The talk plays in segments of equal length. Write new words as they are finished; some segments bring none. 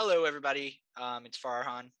Hello, everybody. It's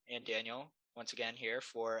Farhan and Daniel once again here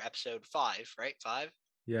for episode 5, right? 5?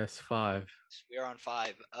 Yes, 5. So we are on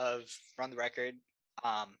 5 of Run the Record.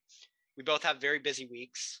 We both have very busy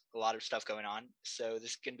weeks, a lot of stuff going on. So this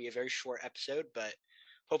is going to be a very short episode, but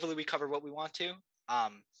hopefully we cover what we want to.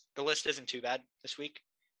 The list isn't too bad this week.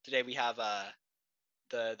 Today we have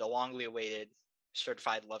the longly awaited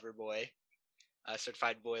certified lover boy,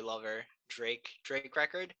 certified boy lover Drake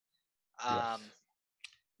record. Yes.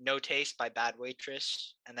 No Taste by Bad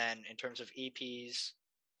Waitress. And then in terms of EPs,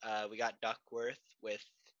 we got Duckwrth with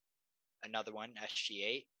another one,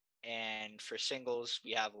 SG8. And for singles,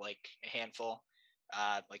 we have like a handful,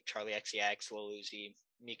 like Charli XCX, Lil Uzi,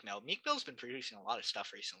 Meek Mill. Meek Mill's been producing a lot of stuff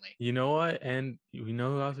recently. You know what? And we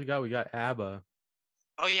know who else we got? We got ABBA.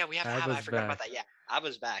 Oh yeah, we have ABBA. I forgot about back. that. Yeah,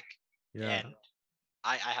 ABBA's back. Yeah. And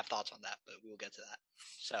I have thoughts on that, but we will get to that.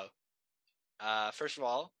 So, first of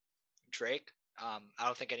all, Drake. I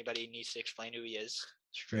don't think anybody needs to explain who he is.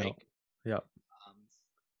 It's Drake. No. Yep.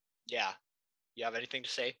 Yeah. You have anything to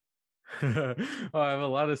say? Oh, I have a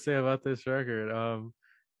lot to say about this record.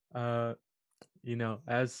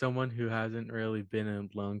 As someone who hasn't really been a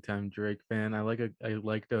longtime Drake fan, I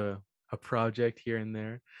liked a project here and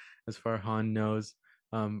there. As Farhan knows,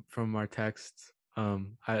 from our texts,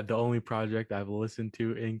 the only project I've listened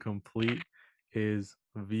to incomplete is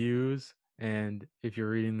Views, and if you're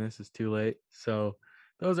reading this, it's too late. So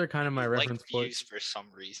those are kind of my reference points. Views for some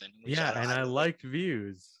reason. Yeah, and I liked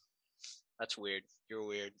Views. That's weird. You're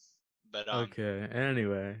weird. But okay.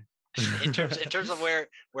 Anyway, in terms of where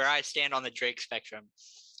I stand on the Drake spectrum,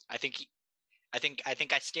 I think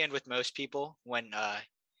I stand with most people when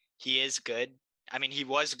he is good. I mean, he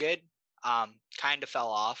was good. Kind of fell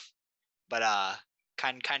off, but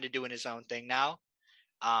kind of doing his own thing now.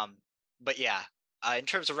 But yeah, in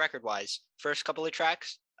terms of record wise, first couple of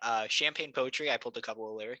tracks, Champagne Poetry, I pulled a couple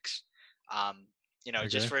of lyrics. Okay.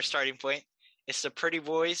 Just for a starting point, it's the pretty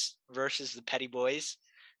boys versus the petty boys.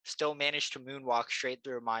 Still managed to moonwalk straight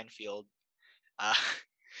through a minefield.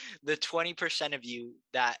 The 20% of you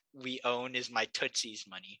that we own is my Tootsie's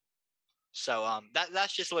money. So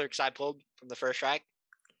that's just lyrics I pulled from the first track.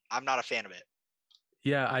 I'm not a fan of it.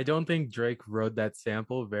 Yeah, I don't think Drake wrote that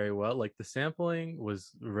sample very well. Like, the sampling was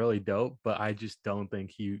really dope, but I just don't think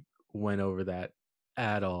he went over that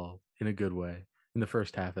at all in a good way, in the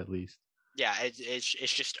first half at least. Yeah,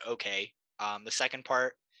 it's just okay. The second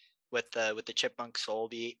part with the chipmunk soul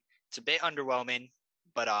beat, it's a bit underwhelming,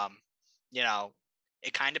 but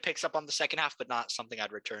it kind of picks up on the second half, but not something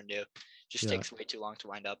I'd return to. Just takes way too long to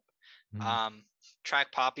wind up. Mm-hmm.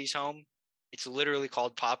 Track Poppy's Home. It's literally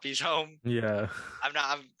called Poppy's Home. Yeah. I'm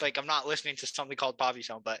not listening to something called Poppy's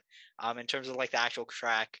Home, but in terms of like the actual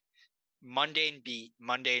track, mundane beat,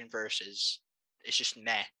 mundane verses, it's just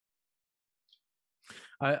meh.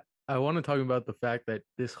 I want to talk about the fact that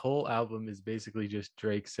this whole album is basically just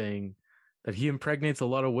Drake saying that he impregnates a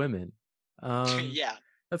lot of women. Yeah.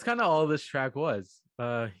 That's kind of all this track was.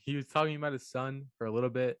 He was talking about his son for a little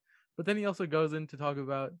bit, but then he also goes in to talk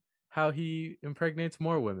about how he impregnates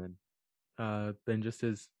more women than just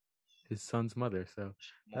his son's mother. So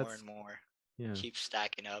more and more. Yeah. Keep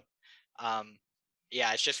stacking up.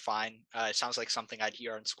 Yeah, it's just fine. It sounds like something I'd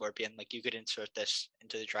hear on Scorpion. Like, you could insert this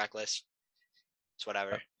into the track list. It's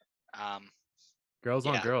whatever. Girls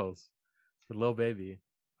on Girls with Lil Baby.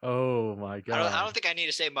 Oh my god. I don't think I need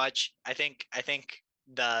to say much. I think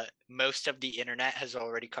the most of the internet has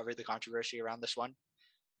already covered the controversy around this one.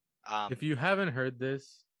 If you haven't heard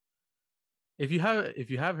this, if you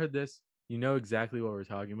have heard this, you know exactly what we're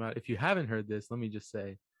talking about. If you haven't heard this, let me just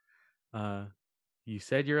say, you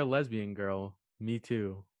said you're a lesbian girl. Me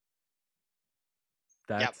too.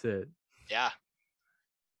 That's it. Yeah.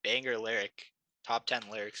 Banger lyric. Top 10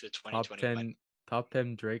 lyrics of 2021. Top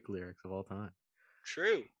 10 Drake lyrics of all time.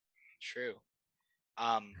 True. The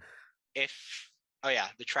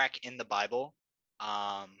track In the Bible.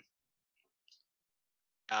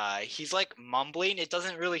 He's like mumbling. It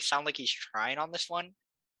doesn't really sound like he's trying on this one.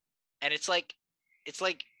 And it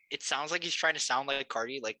sounds like he's trying to sound like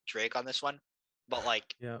Cardi, like Drake on this one. But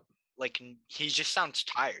like he just sounds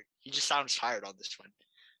tired. He just sounds tired on this one.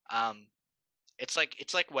 It's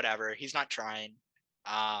like whatever. He's not trying.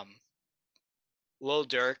 Lil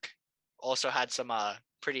Durk also had some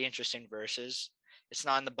pretty interesting verses. It's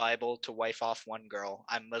not in the Bible to wife off one girl.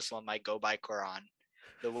 I'm Muslim, I go by Quran.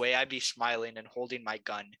 The way I be smiling and holding my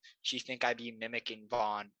gun, she think I be mimicking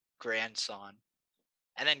Vaughn, grandson.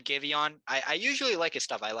 And then Giveon, I usually like his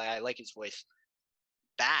stuff. I like his voice.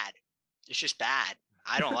 Bad. It's just bad.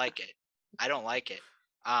 I don't like it.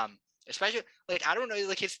 Especially like I don't know,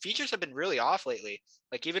 like his features have been really off lately.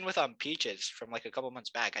 Like even with Peaches from like a couple months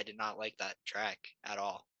back, I did not like that track at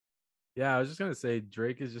all. Yeah, I was just gonna say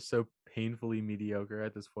Drake is just so painfully mediocre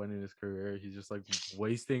at this point in his career. He's just like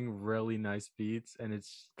wasting really nice beats, and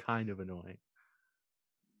it's kind of annoying.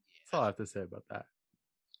 That's all I have to say about that.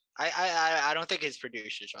 I don't think his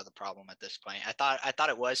producers are the problem at this point. I thought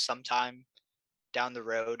it was sometime down the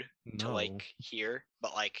road to No. like here,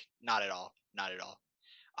 but like not at all. Not at all.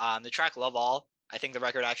 The track Love All, I think the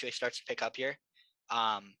record actually starts to pick up here.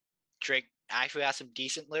 Um, Drake actually has some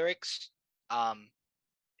decent lyrics. Um,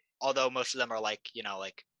 although most of them are like,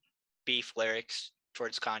 like beef lyrics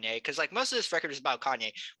towards Kanye. Because like most of this record is about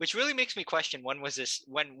Kanye, which really makes me question when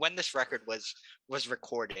this record was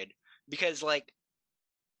recorded. Because like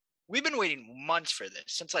we've been waiting months for this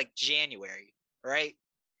since like January, right?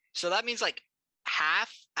 So that means like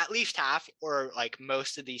at least half, or like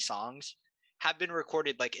most of these songs have been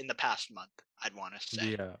recorded like in the past month, I'd want to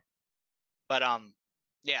say. Yeah. But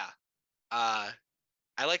yeah. Uh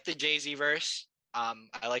I like the Jay-Z verse. I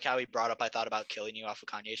like how he brought up I Thought About Killing You off of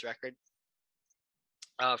Kanye's record.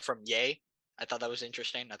 From Ye. I thought that was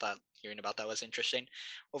interesting. I thought hearing about that was interesting.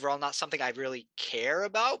 Overall, not something I really care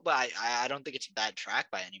about, but I don't think it's a bad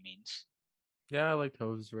track by any means. Yeah, I liked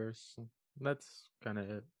Hove's verse. That's kind of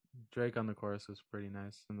it. Drake on the chorus was pretty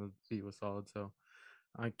nice, and the beat was solid, so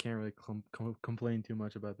I can't really complain too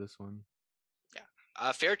much about this one.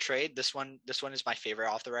 Yeah. Fair Trade. This one is my favorite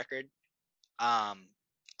off the record. Um,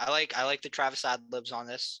 I like the Travis ad libs on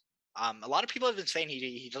this. A lot of people have been saying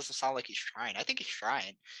he doesn't sound like he's trying. I think he's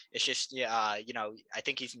trying. It's just yeah, I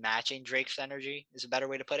think he's matching Drake's energy is a better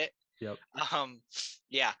way to put it. Yep. Um,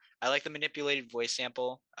 yeah, I like the manipulated voice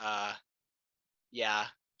sample. Yeah,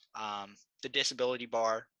 the disability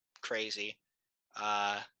bar, crazy.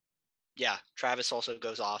 Uh, yeah, Travis also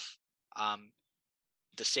goes off. Um,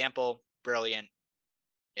 the sample, brilliant.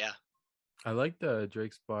 Yeah, I like the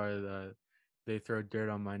Drake's bar that they throw dirt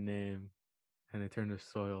on my name and it turned to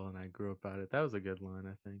soil and I grew up out it. That was a good line,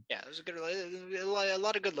 I think. yeah, there's a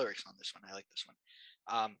lot of good lyrics on this one. I like this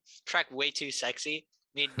one. Track Way Too Sexy.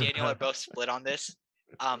 Me and Daniel are both split on this.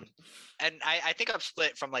 Um, and I think I'm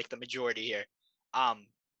split from like the majority here. Um,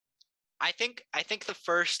 I think the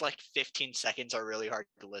first like 15 seconds are really hard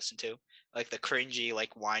to listen to. Like the cringy,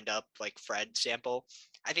 like wind up, like Fred sample.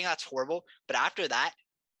 I think that's horrible. But after that,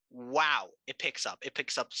 wow, it picks up. It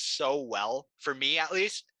picks up so well for me at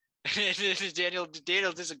least. Daniel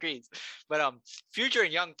disagrees, but Future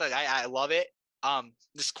and Young Thug, I love it.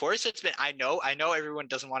 This chorus has been I know everyone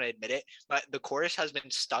doesn't want to admit it, but the chorus has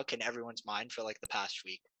been stuck in everyone's mind for like the past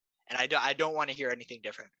week, and I don't want to hear anything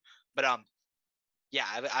different. But yeah,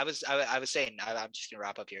 I was saying I'm just gonna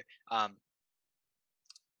wrap up here.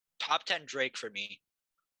 Top 10 Drake for me.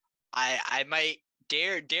 I might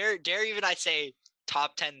dare even I say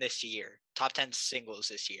top 10 this year. Top 10 singles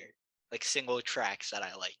this year. Like single tracks that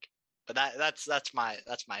I like. But that's my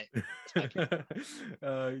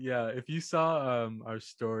Yeah, if you saw our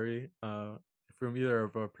story from either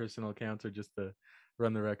of our personal accounts or just the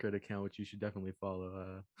Run the Record account, which you should definitely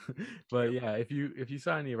follow, but Yep. yeah, if you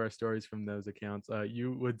saw any of our stories from those accounts,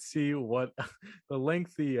 you would see what the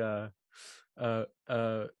lengthy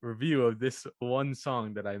review of this one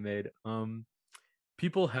song that I made.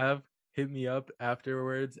 People have hit me up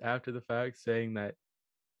afterwards, after the fact, saying that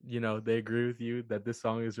they agree with you that this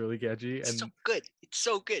song is really catchy, It's so and good. It's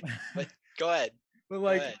so good. But go ahead. but Go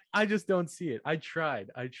like ahead. I just don't see it. I tried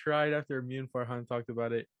after me and Farhan talked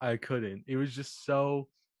about it. I couldn't. It was just so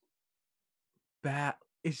bad.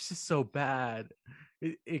 It's just so bad.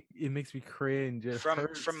 It makes me cringe. It From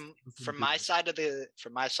hurts from to listen from to my it. side of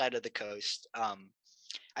the coast,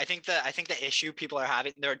 I think the issue people are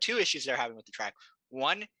having, there are two issues they're having with the track.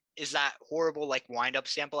 One is that horrible like wind up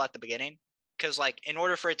sample at the beginning, because like in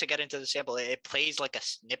order for it to get into the sample, it plays like a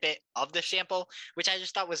snippet of the sample, which I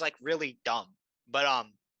just thought was like really dumb. But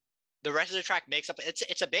the rest of the track makes up,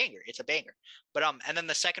 it's a banger, it's a banger. But and then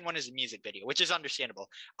the second one is the music video, which is understandable.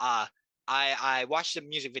 uh I watched the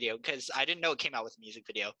music video because I didn't know it came out with a music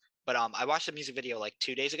video. But I watched the music video like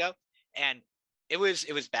 2 days ago, and it was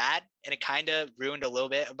bad, and it kind of ruined a little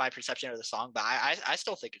bit of my perception of the song. But I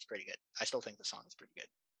still think it's pretty good. I still think the song is pretty good.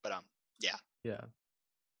 But yeah. Yeah.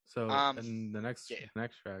 So um and the next yeah, the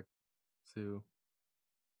next track, so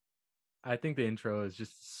I think the intro is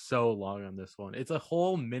just so long on this one. It's a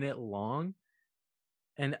whole minute long,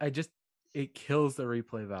 and it kills the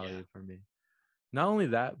replay yeah, value for me. Not only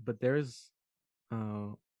that, but there's uh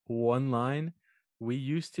one line: we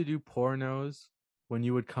used to do pornos when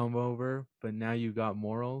you would come over, but now you got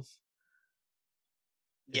morals.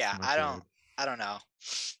 It's yeah. not I don't good. I don't know.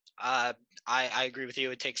 I agree with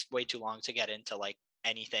you. It takes way too long to get into like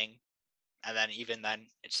anything, and then even then,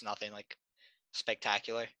 it's nothing like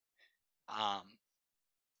spectacular. Um,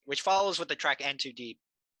 which follows with the track "N Too Deep,"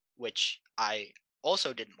 which I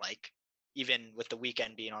also didn't like, even with the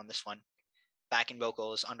weekend being on this one. Backing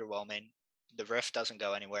vocal is underwhelming. The riff doesn't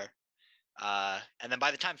go anywhere. And then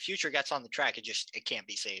by the time Future gets on the track, it can't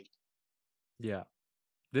be saved. Yeah.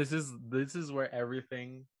 This is where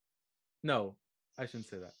everything. No, I shouldn't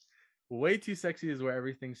say that. Way Too Sexy is where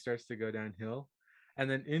everything starts to go downhill, and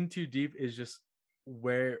then In Too Deep is just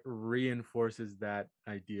where it reinforces that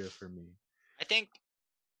idea for me. I think,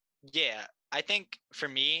 yeah, I think for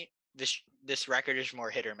me, this record is more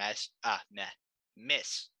hit or miss.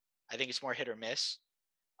 Miss. I think it's more hit or miss.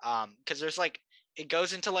 Because there's like it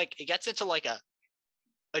gets into like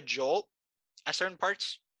a jolt at certain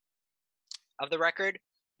parts of the record,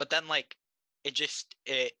 but then like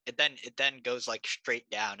it then goes like straight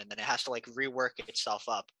down, and then it has to like rework itself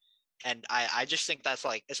up. And I just think that's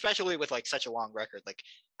like, especially with like such a long record, like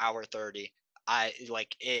hour 30, I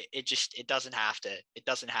like it doesn't have to,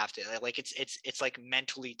 like it's like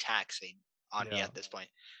mentally taxing on me Yeah. at this point.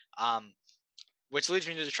 Which leads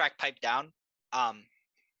me to the track Pipe Down. um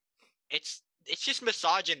it's just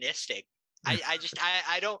misogynistic. I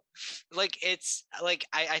don't like, it's like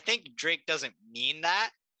I think Drake doesn't mean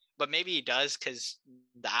that, but maybe he does, because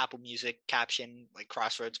the Apple Music caption like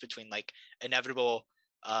crossroads between like inevitable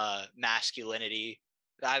masculinity,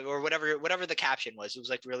 or whatever the caption was. It was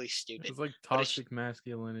like really stupid. It's like But it's, toxic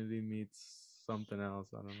masculinity meets something else.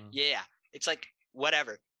 I don't know. yeah, it's like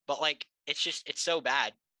whatever. But like it's so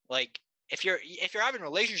bad. Like if you're having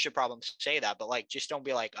relationship problems, say that, but like just don't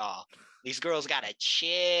be like, oh, these girls gotta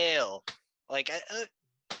chill. Like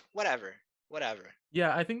whatever.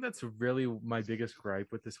 Yeah, I think that's really my biggest gripe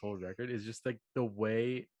with this whole record is just like the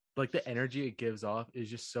way, like the energy it gives off is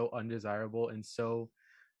just so undesirable and so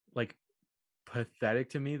like pathetic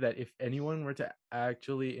to me that if anyone were to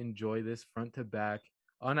actually enjoy this front to back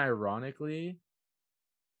unironically,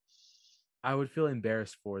 I would feel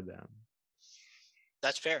embarrassed for them.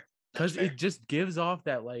 That's fair. Because it just gives off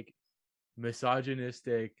that like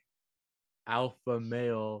misogynistic alpha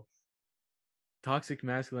male toxic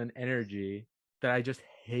masculine energy that I just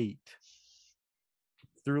hate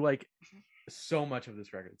through like so much of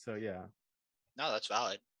this record. So yeah. No, that's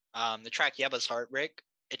valid. The track Yeba's Heartbreak,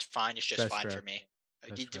 it's fine. It's just Best fine track. for me.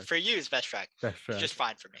 Best For you, it's best track. Best track. It's just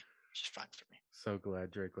fine for me. It's just fine for me. So glad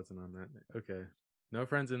Drake wasn't on that. Okay. No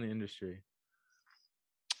friends in the industry.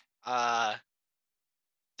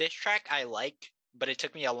 This track I like, but it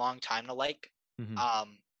took me a long time to like. Mm-hmm.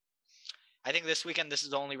 I think this weekend this is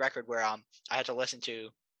the only record where I had to listen to,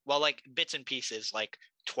 well, like bits and pieces like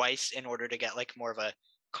twice in order to get like more of a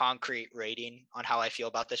concrete rating on how I feel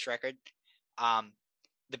about this record.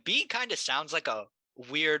 The beat kind of sounds like a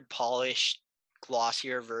weird, polished,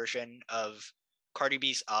 glossier version of Cardi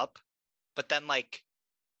B's Up, but then like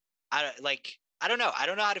I don't know. I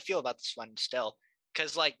don't know how to feel about this one still,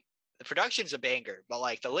 because like the production's a banger, but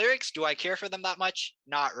like the lyrics, do I care for them that much?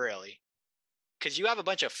 Not really. Because you have a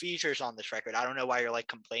bunch of features on this record. I don't know why you're like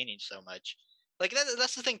complaining so much. Like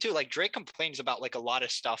that's the thing too. Like Drake complains about like a lot of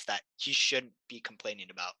stuff that he shouldn't be complaining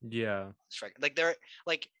about. Yeah. Like they're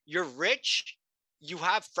like, you're rich, you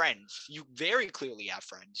have friends, you very clearly have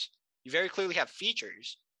friends, you very clearly have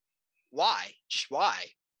features. Why? Just why?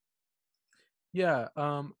 Yeah.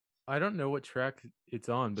 I don't know what track it's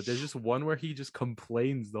on, but there's just one where he just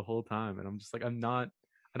complains the whole time, and I'm just like, I don't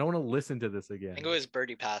want to listen to this again. I think it was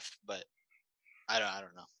Birdie Path, but I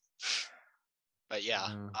don't know. But yeah,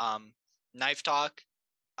 Knife Talk,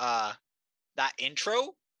 that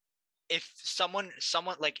intro. If someone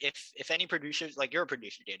like if any producers, like you're a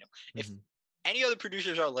producer, Daniel, if any other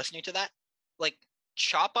producers are listening to that, like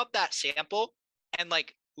chop up that sample and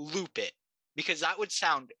like loop it, because that would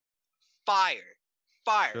sound fire.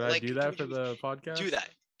 Should I do that for the podcast?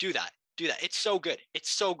 Do that. It's so good. It's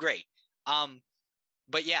so great.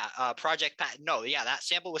 But yeah, Project Pat. No, yeah, that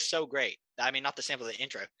sample was so great. I mean, not the sample, the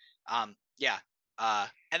intro. Yeah.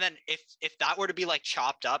 And then if that were to be like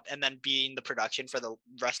chopped up and then being the production for the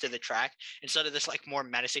rest of the track instead of this like more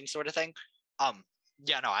menacing sort of thing,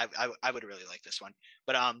 yeah, no, I would really like this one.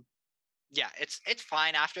 But yeah, it's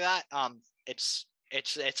fine after that. It's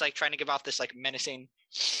like trying to give off this like menacing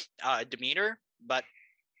demeanor, but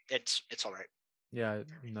it's all right. Yeah,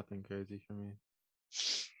 nothing crazy for me.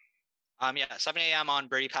 Yeah, 7 a.m. on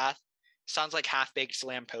Birdie Path sounds like half-baked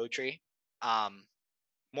slam poetry.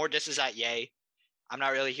 More disses at Ye. I'm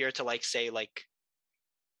not really here to like say like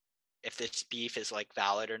if this beef is like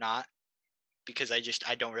valid or not, because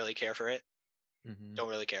I don't really care for it. Don't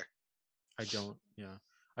really care. I don't. Yeah,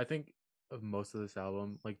 I think of most of this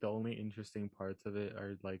album, like the only interesting parts of it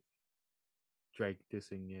are like Drake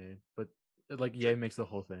dissing Ye, but like Ye True. makes the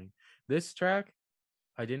whole thing. This track,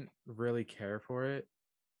 I didn't really care for it.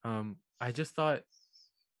 I just thought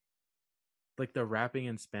like the rapping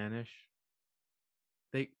in Spanish,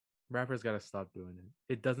 they rappers got to stop doing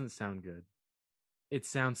it. It doesn't sound good. It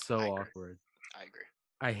sounds I so agree. awkward. I agree.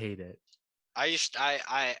 I hate it.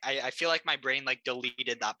 I feel like my brain like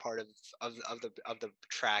deleted that part of the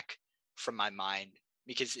track from my mind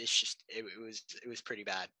because it's just it was pretty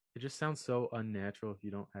bad. It just sounds so unnatural if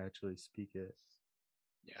you don't actually speak it.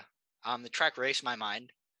 Yeah. The track "Race My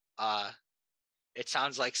Mind." Uh, it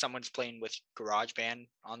sounds like someone's playing with GarageBand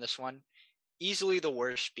on this one. Easily the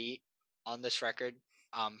worst beat on this record.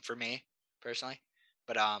 For me personally,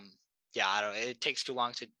 but yeah, I don't. It takes too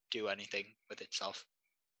long to do anything with itself.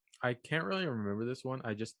 I can't really remember this one.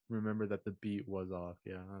 I just remember that the beat was off.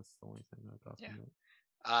 Yeah, that's the only thing I got Yeah.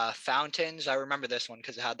 from it. Fountains. I remember this one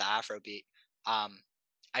because it had the Afro beat. I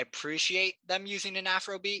appreciate them using an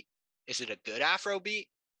Afro beat. Is it a good Afro beat?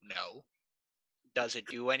 No. Does it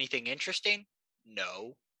do anything interesting?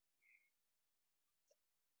 No.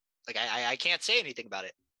 Like I can't say anything about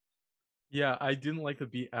it. Yeah, I didn't like the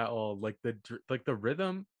beat at all. Like the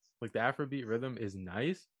rhythm, like the Afrobeat rhythm is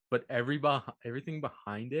nice, but everything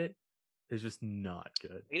behind it is just not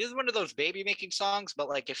good. It is one of those baby making songs, but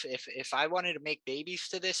like if I wanted to make babies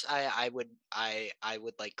to this, I would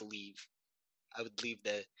like leave. I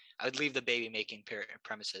would leave the baby making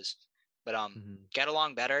premises. But Mm-hmm. get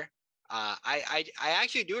along better. I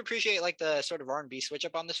actually do appreciate like the sort of R&B switch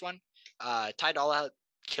up on this one. Ty Dolla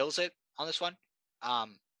kills it on this one.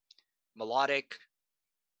 Melodic,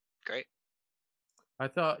 great. I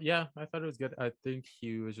thought it was good. I think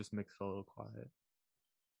he was just mixed a little quiet.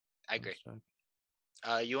 I agree.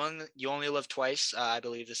 You only live twice. I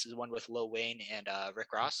believe this is one with Lil Wayne and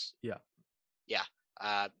Rick Ross. Yeah. Yeah.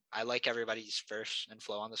 I like everybody's verse and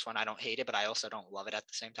flow on this one. I don't hate it, but I also don't love it at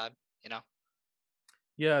the same time. You know.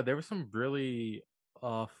 Yeah, there were some really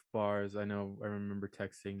off bars. I know I remember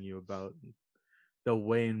texting you about the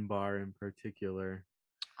Wayne bar in particular.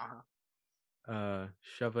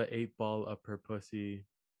 Shove a 8 ball up her pussy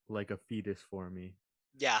like a fetus for me.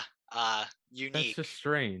 Yeah. That's just Unique.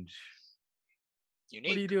 strange. What are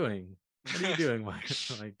you Unique. doing? What are you doing, my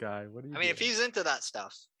guy? What are you I mean, doing? if he's into that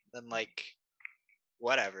stuff, then like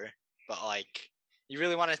whatever. But like you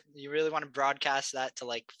really want to broadcast that to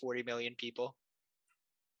like 40 million people?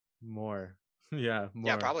 More. Yeah,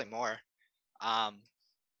 Yeah, more. probably more. Um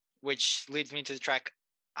which leads me to the track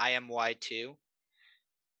IMY2.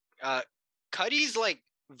 Cuddy's like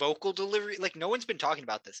vocal delivery, like no one's been talking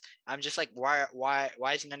about this. I'm just like why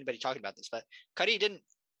isn't anybody talking about this? But Cuddy didn't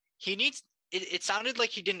he needs it sounded like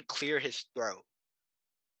he didn't clear his throat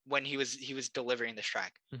when he was delivering this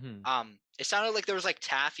track. Mm-hmm. It sounded like there was like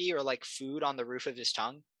taffy or like food on the roof of his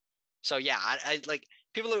tongue. So yeah, I like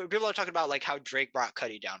people are talking about like how Drake brought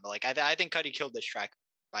Cuddy down, but like I think Cuddy killed this track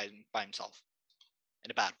by himself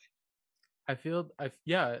in a bad way.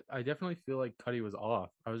 I definitely feel like Cuddy was off.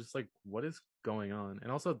 I was just like, what is going on?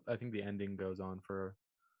 And also, I think the ending goes on for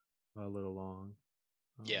a little long.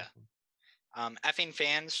 Yeah. Effing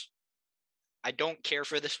fans. I don't care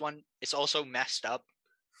for this one. It's also messed up.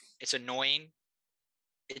 It's annoying.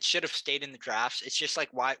 It should have stayed in the drafts. It's just like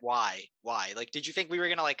why? Like, did you think we were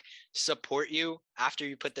gonna like support you after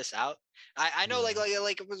you put this out? I know Yeah.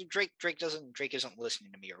 like it was Drake isn't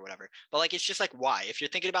listening to me or whatever. But like it's just like why? If you're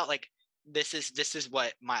thinking about like this is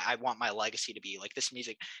what I want my legacy to be, like this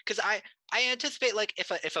music, because I anticipate like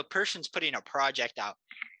if a person's putting a project out,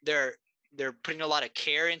 they're putting a lot of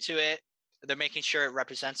care into it. They're making sure it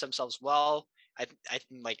represents themselves well. I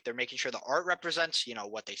like they're making sure the art represents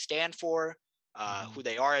what they stand for, who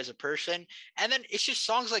they are as a person. And then it's just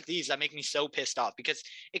songs like these that make me so pissed off because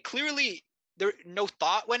it clearly there no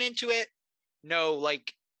thought went into it, no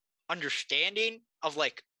like understanding of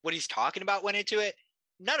like what he's talking about went into it.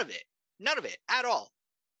 None of it at all.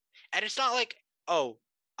 And it's not like, oh,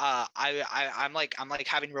 I'm like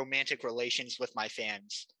having romantic relations with my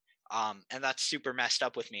fans, and that's super messed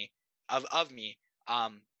up with me, of me,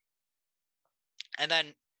 and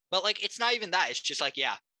then, but like it's not even that. It's just like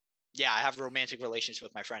yeah, I have romantic relations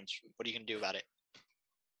with my friends. What are you gonna do about it?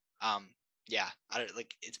 Yeah, I don't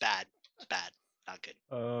like. It's bad. It's bad. Not good.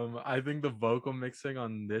 I think the vocal mixing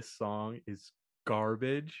on this song is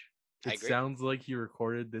garbage. I It agree. sounds like he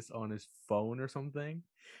recorded this on his phone or something.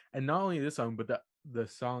 And not only this song, but the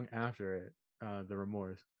song after it, the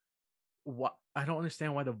Remorse. What I don't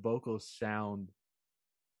understand why the vocals sound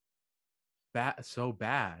so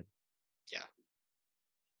bad. Yeah.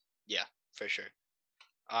 Yeah, for sure.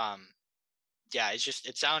 Um, yeah, it's just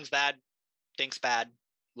it sounds bad, thinks bad,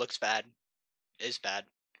 looks bad, is bad.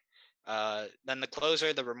 Then the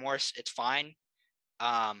closer, the remorse, it's fine.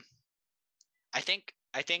 Um, I think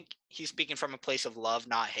he's speaking from a place of love,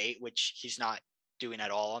 not hate, which he's not doing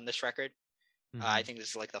at all on this record. I Mm-hmm. think this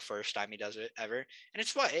is like the first time he does it ever, and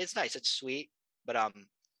it's fun. It's nice. It's sweet, but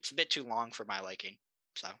it's a bit too long for my liking.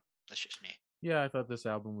 So that's just me. Yeah, I thought this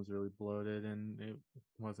album was really bloated and it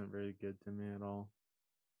wasn't very good to me at all.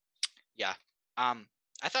 Yeah. Um,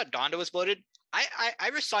 I thought Donda was bloated. I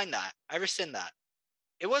resign that. I rescind that.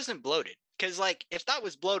 It wasn't bloated because like if that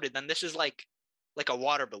was bloated, then this is like a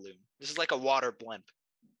water balloon. This is like a water blimp,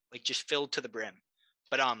 like just filled to the brim.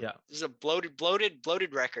 But Yeah. this is a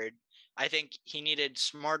bloated record. I think he needed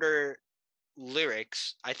smarter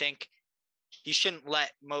lyrics. I think he shouldn't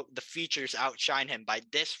let the features outshine him by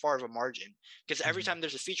this far of a margin. Because every Mm-hmm. time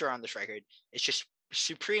there's a feature on this record, it's just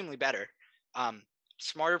supremely better. Um,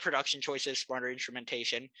 Smarter production choices, smarter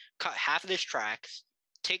instrumentation. Cut half of his tracks.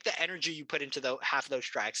 Take the energy you put into the half of those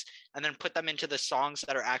tracks, and then put them into the songs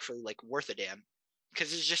that are actually like worth a damn.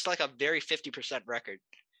 Because it's just like a very 50% record.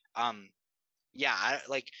 Um, yeah,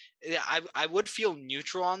 I would feel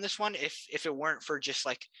neutral on this one if it weren't for just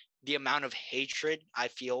like the amount of hatred I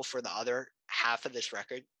feel for the other half of this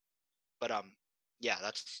record. But yeah,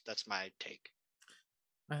 that's my take.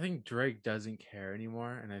 I think Drake doesn't care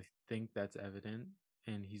anymore, and I think that's evident.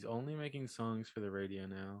 And he's only making songs for the radio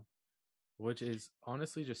now, which is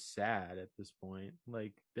honestly just sad at this point.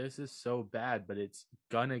 Like, this is so bad, but it's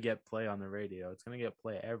gonna get play on the radio. It's gonna get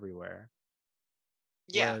play everywhere.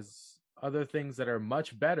 Yeah, Whereas other things that are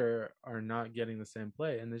much better are not getting the same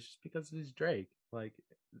play, and it's just because he's Drake. Like,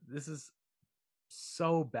 this is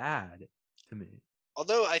so bad to me.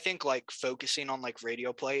 although I think like focusing on like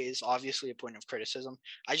radio play is obviously a point of criticism.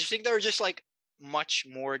 I just think there are just like much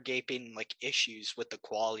more gaping like issues with the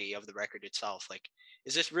quality of the record itself. Like,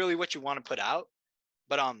 is this really what you want to put out?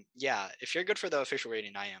 But yeah, if you're good for the official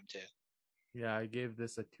rating, I am too. Yeah, I gave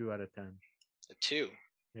this a 2 out of 10. A two.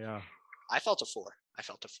 Yeah. I felt a four. I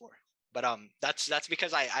felt a four. But that's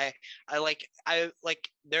because I like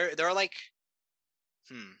there are like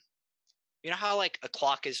you know how like a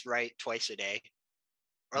clock is right twice a day,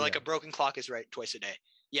 or like Yeah. a broken clock is right twice a day.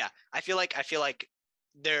 Yeah, I feel like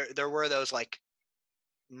there were those like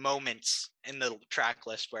moments in the track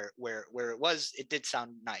list where it did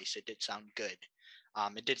sound nice, it did sound good,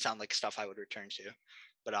 it did sound like stuff I would return to.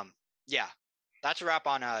 But yeah, that's a wrap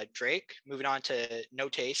on Drake. Moving on to No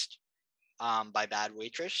Taste by Bad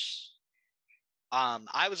Waitress.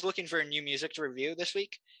 I was looking for new music to review this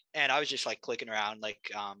week, and I was just like clicking around, like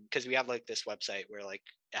because we have like this website where like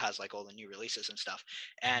it has like all the new releases and stuff,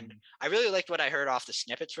 and Mhm. I really liked what I heard off the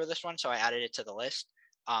snippets for this one, so I added it to the list.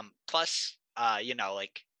 Plus, you know,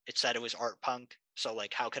 like it said it was art punk, so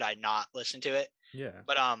like how could I not listen to it? Yeah.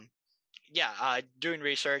 But yeah, doing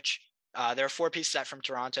research, they're a four-piece set from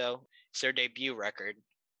Toronto. It's their debut record.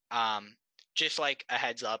 Um, just like a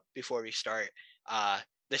heads up before we start, uh,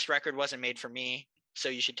 this record wasn't made for me, so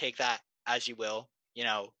you should take that as you will, you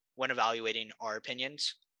know, when evaluating our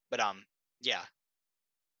opinions. But yeah,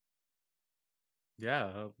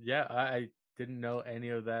 Yeah. I didn't know any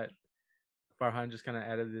of that. Farhan just kind of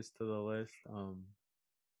added this to the list.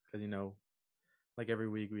 Because like every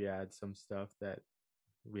week we add some stuff that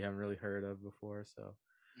we haven't really heard of before. So,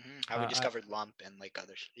 how we I discovered Lump and like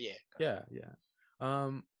others. Yeah, go ahead.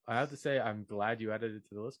 yeah. I have to say I'm glad you added it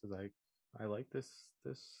to the list because I like this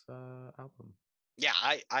album. Yeah,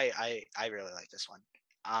 I really like this one.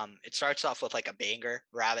 It starts off with like a banger,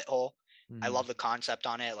 Rabbit Hole. I Mm-hmm. love the concept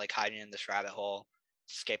on it, like hiding in this rabbit hole,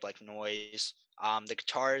 escape like noise. The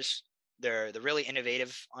guitars, they're really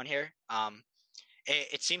innovative on here.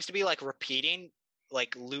 It seems to be like repeating,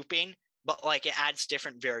 like looping, but like it adds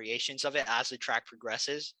different variations of it as the track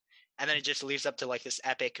progresses, and then it just leads up to like this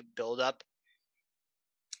epic build up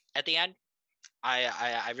at the end.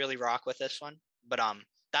 I really rock with this one, but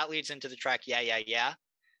that leads into the track Yeah Yeah Yeah.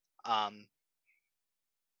 Um,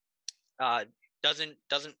 uh doesn't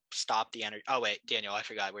stop the energy. Oh wait, Daniel, I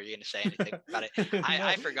forgot. Were you gonna say anything about it? No,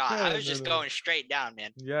 I forgot. I was just no. going straight down, man.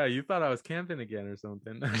 Yeah, you thought I was camping again or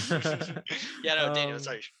something. Yeah, no, Daniel, um,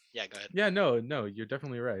 sorry. Yeah, go ahead. yeah, no, you're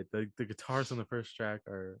definitely right. The guitars on the first track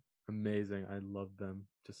are amazing. I love them.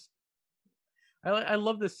 Just I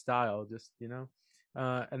love this style. Just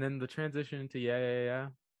and then the transition to yeah.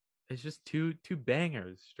 It's just two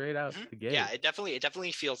bangers straight out the Yeah, gate. it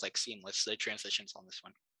definitely feels like seamless, the transitions on this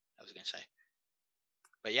one. I was gonna say,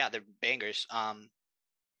 but yeah, they're bangers.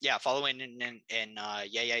 Yeah, following in Yeah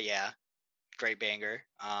Yeah Yeah, great banger.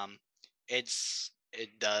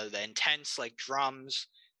 The intense like drums,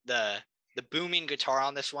 the booming guitar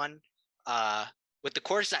on this one. with the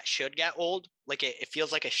chorus that should get old. Like it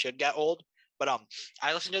feels like it should get old. But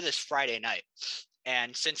I listened to this Friday night,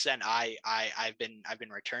 and since then I've been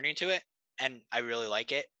returning to it, and I really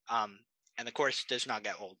like it. And the chorus does not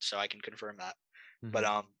get old, so I can confirm that.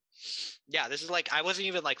 But yeah, this is like I wasn't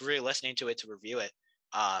even like really listening to it to review it.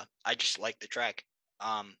 I just like the track.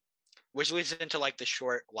 Which leads into like the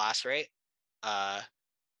short lacerate.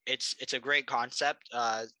 It's a great concept.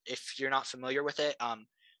 If you're not familiar with it,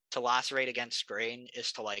 to lacerate against grain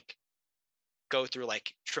is to like go through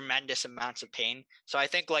like tremendous amounts of pain. So I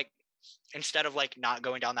think like instead of like not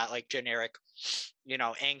going down that like generic,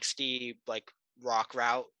 angsty like rock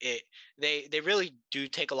route, they really do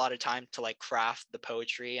take a lot of time to like craft the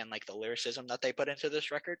poetry and like the lyricism that they put into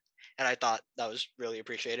this record, and I thought that was really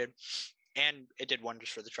appreciated, and it did wonders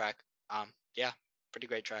for the track. Yeah, pretty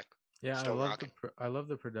great track. Yeah, Still rocking. I love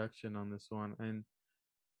the production on this one. And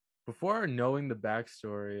before knowing the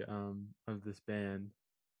backstory of this band,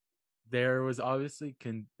 there was obviously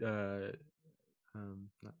um,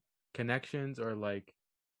 connections or like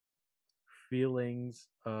feelings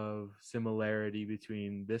of similarity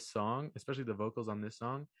between this song, especially the vocals on this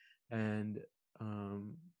song, and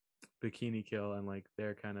um, Bikini Kill, and like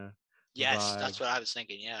their kind of Yes, vibe. that's what I was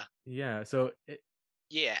thinking. Yeah. Yeah. So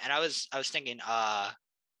Yeah, and I was thinking,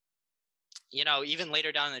 even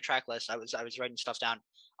later down in the track list, I was writing stuff down.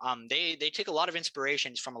 They take a lot of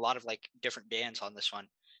inspirations from a lot of like different bands on this one.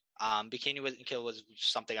 Bikini Kill was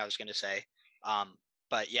something I was gonna say.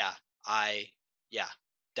 But yeah, yeah,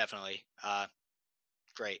 definitely,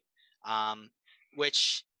 great.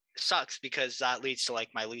 Which sucks because that leads to like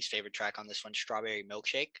my least favorite track on this one, Strawberry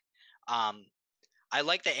Milkshake. Um, I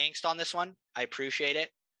like the angst on this one. I appreciate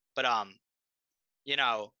it, but you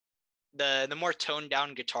know, the more toned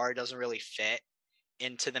down guitar doesn't really fit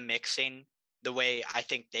into the mixing the way I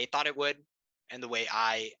think they thought it would, and the way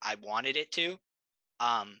I wanted it to.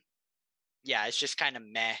 Um, yeah, it's just kind of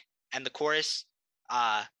meh. And the chorus,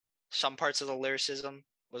 uh, some parts of the lyricism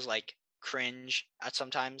was like cringe at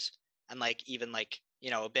sometimes, and like even like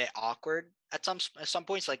a bit awkward at some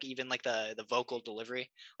points. Like even like the vocal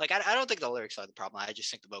delivery. Like I don't think the lyrics are the problem. I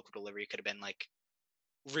just think the vocal delivery could have been like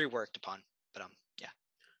reworked upon. But yeah.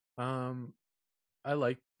 um, I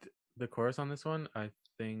liked the chorus on this one. I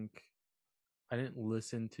think I didn't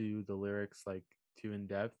listen to the lyrics like too in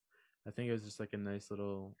depth. I think it was just like a nice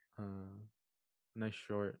little, nice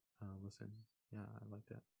short listen. Yeah, I like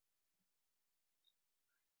that.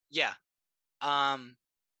 Yeah.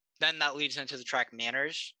 Then that leads into the track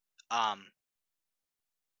Manners. Um,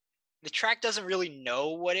 the track doesn't really know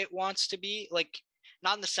what it wants to be, like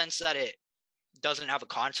not in the sense that it doesn't have a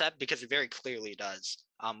concept, because it very clearly does.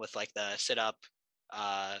 With like the sit up,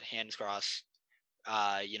 hands cross,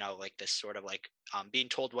 like this sort of like being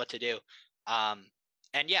told what to do. Um,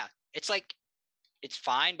 and yeah, it's like it's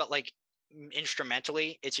fine, but like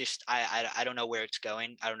instrumentally, it's just I don't know where it's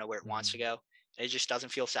going. I don't know where it wants to go. It just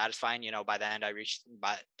doesn't feel satisfying. By the end,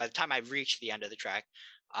 by the time I reached the end of the track,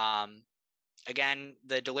 again,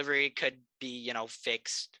 the delivery could be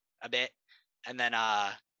fixed a bit, and then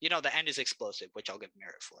the end is explosive, which I'll give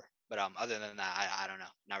merit for. But other than that, I don't know,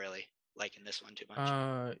 not really liking this one too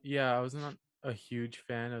much. Yeah, I was not a huge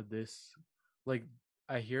fan of this. Like,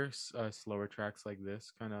 I hear slower tracks like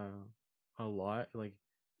this kind of a lot. Like,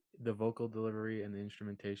 the vocal delivery and the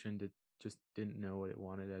instrumentation just didn't know what it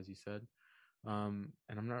wanted, as you said. And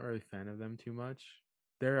I'm not really a fan of them too much.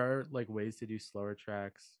 There are like ways to do slower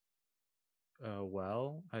tracks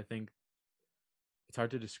well. I think it's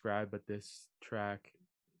hard to describe, but this track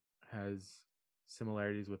has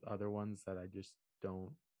similarities with other ones that I just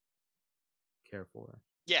don't care for.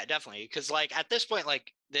 Yeah, definitely, because like at this point,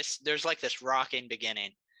 like there's like this rocking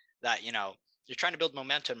beginning that you're trying to build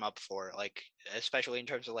momentum up for, like especially in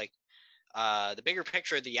terms of like the bigger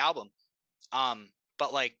picture of the album.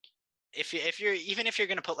 But like if you're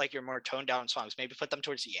gonna put like your more toned down songs, maybe put them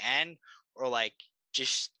towards the end, or like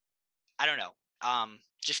just I don't know,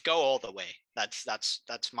 just go all the way. That's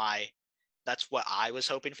what I was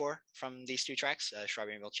hoping for from these two tracks,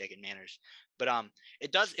 Strawberry Milkshake and Manners. But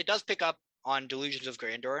it does pick up on Delusions of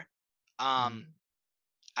Grandeur. Um,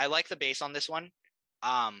 I like the bass on this one.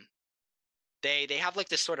 Um, they have like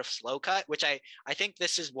this sort of slow cut, which I think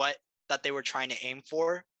this is what that they were trying to aim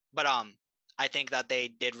for. But I think that they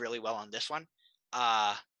did really well on this one.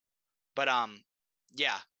 Uh, but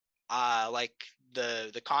yeah, like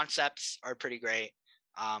the concepts are pretty great.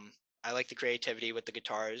 I like the creativity with the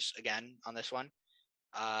guitars again on this one.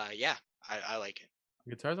 Yeah, I like it.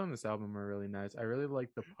 Guitars on this album are really nice. I really like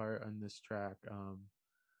the part on this track.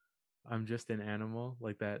 I'm just an animal,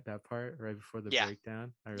 like that part right before the Yeah,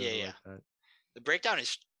 breakdown. I yeah, really yeah. like that. The breakdown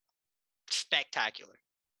is spectacular.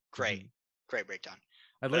 Great breakdown.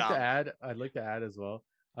 I'd But like to add as well.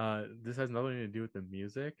 This has nothing to do with the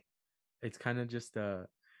music. It's kind of just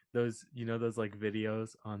those those like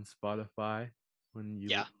videos on Spotify when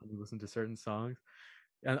yeah, you listen to certain songs.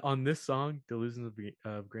 And on this song, Delusions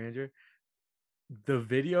of Grandeur, the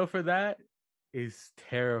video for that is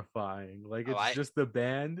terrifying. Like oh, it's just the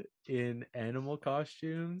band in animal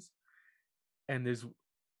costumes, and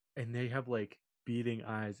they have like beating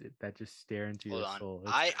eyes that just stare into hold your on. soul.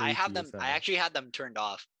 It's I had creepy them. as I hell. actually had them turned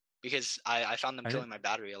off because I found them I killing didn't my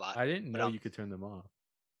battery a lot. I didn't But know you could turn them off.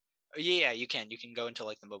 yeah, you can go into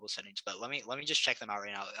like the mobile settings. But let me just check them out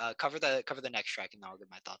right now. Cover the next track and then I'll give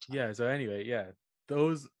my thoughts on it. Yeah. So anyway, yeah,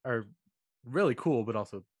 those are really cool, but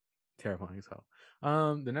also terrifying as hell.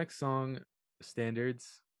 The next song,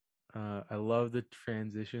 Standards. I love the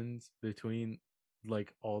transitions between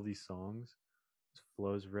like all these songs. It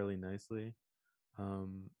flows really nicely.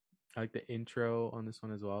 I like the intro on this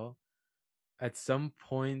one as well. At some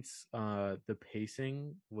points, the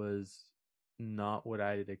pacing was not what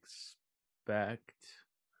I'd expect.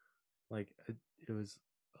 Like it was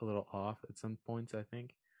a little off at some points, I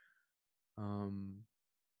think. Um,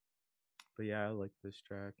 but yeah, I like this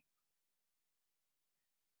track.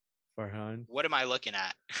 Farhan. What am I looking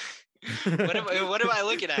at? what am I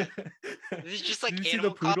looking at? This is just Did you like see the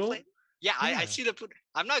animal poodle? cosplay. Yeah, I see the poodle.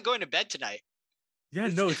 I'm not going to bed tonight. Yeah,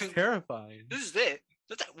 This, no, it's terrifying. this is it.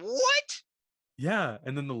 What? Yeah,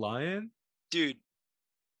 and then the lion. Dude,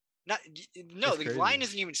 not no. It's The crazy. lion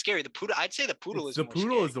isn't even scary. The poodle. I'd say the poodle is The more poodle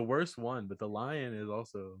scary. is the worst one, but the lion is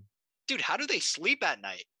also. Dude, how do they sleep at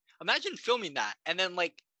night? Imagine filming that and then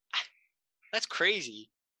like, that's crazy.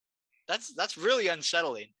 That's really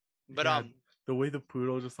unsettling. But Yeah, the way the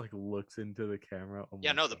poodle just like looks into the camera. Oh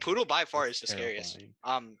yeah, my no, the God. poodle by far It's is the scariest.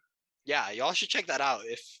 terrifying. Yeah, y'all should check that out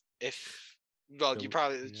if well, you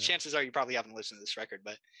probably Yeah. chances are you probably haven't listened to this record,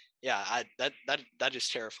 but yeah, that is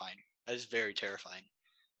terrifying. That is very terrifying.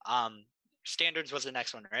 Standards was the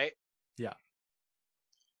next one, right? Yeah.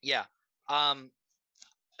 Yeah. Um,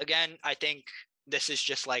 again, I think this is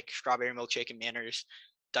just like Strawberry Milkshake and Manners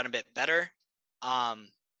done a bit better. I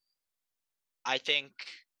think,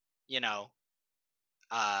 you know,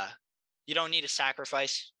 you don't need to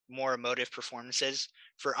sacrifice more emotive performances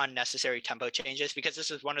for unnecessary tempo changes because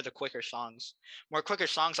this is one of the quicker songs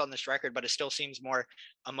on this record, but it still seems more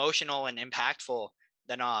emotional and impactful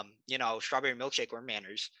than Strawberry Milkshake or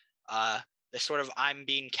Manners. The sort of I'm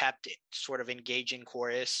being kept sort of engaging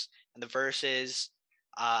chorus and the verses,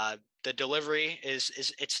 the delivery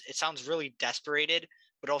it sounds really desperated,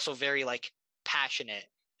 but also very like passionate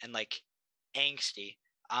and like angsty.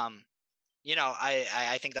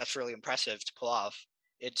 I think that's really impressive to pull off.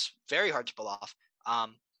 It's very hard to pull off.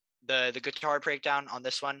 The guitar breakdown on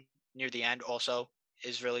this one near the end also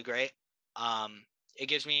is really great. It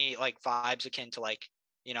gives me like vibes akin to like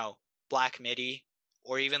Black Midi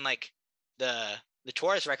or even like the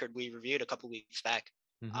Taurus record we reviewed a couple weeks back.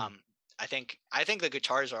 Mm-hmm. I think the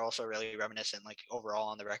guitars are also really reminiscent, like overall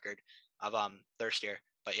on the record of Thirstier.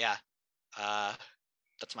 But yeah,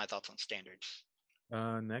 that's my thoughts on Standards.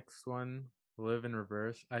 Next one, Live in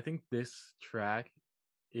Reverse. I think this track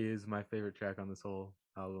is my favorite track on this whole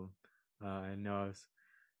album. I know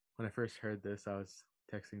when I first heard this, I was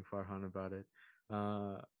texting Farhan about it.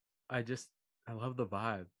 I love the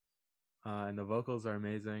vibe, and the vocals are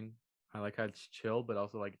amazing. I like how it's chill, but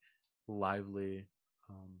also like lively,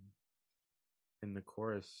 in the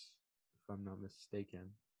chorus, if I'm not mistaken.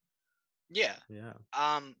 Yeah. Yeah.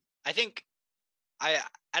 I think I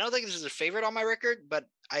don't think this is a favorite on my record, but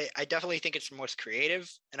I definitely think it's the most creative,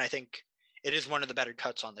 and I think it is one of the better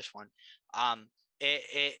cuts on this one.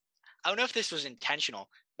 It I don't know if this was intentional,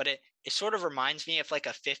 but it sort of reminds me of like a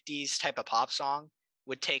 50s type of pop song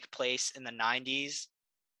would take place in the 90s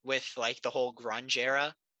with like the whole grunge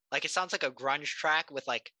era. Like it sounds like a grunge track with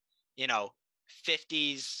like,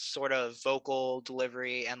 50s sort of vocal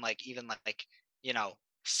delivery and like even like,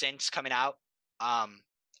 synths coming out.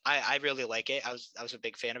 I really like it. I was a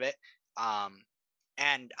big fan of it.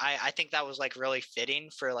 And I think that was like really fitting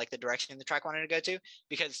for like the direction the track wanted to go to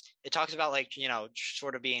because it talks about like,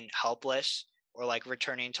 sort of being helpless or like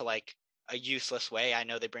returning to like a useless way. I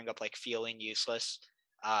know they bring up like feeling useless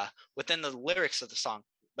within the lyrics of the song,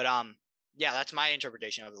 but yeah, that's my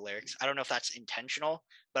interpretation of the lyrics. I don't know if that's intentional,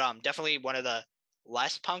 but definitely one of the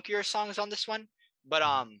less punkier songs on this one. But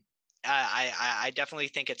I definitely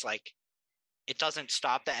think it's like it doesn't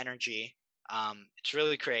stop the energy. It's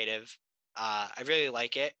really creative. I really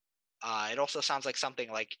like it. It also sounds like something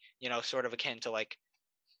like sort of akin to like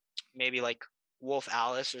maybe like Wolf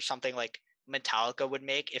Alice or something like Metallica would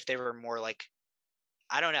make if they were more like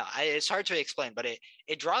I don't know. It's hard to explain, but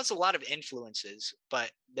it draws a lot of influences,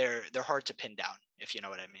 but they're hard to pin down, if you know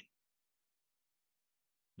what I mean.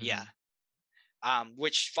 Yeah.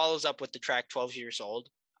 Which follows up with the track 12 Years Old.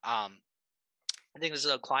 I think this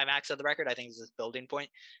is a climax of the record. I think this is a building point.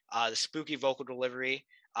 The spooky vocal delivery,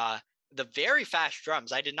 the very fast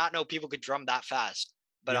drums. I did not know people could drum that fast.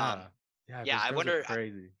 But Yeah, yeah, those drums are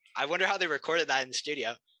crazy. I wonder how they recorded that in the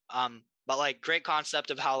studio. But like great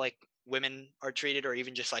concept of how like women are treated, or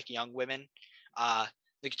even just like young women. The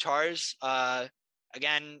guitars,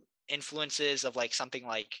 again, influences of like something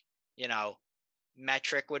like, you know,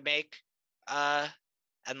 Metric would make.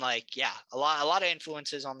 And like, yeah, a lot of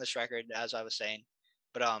influences on this record, as I was saying.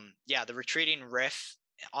 But yeah, the retreating riff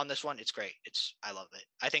on this one, it's great. I love it.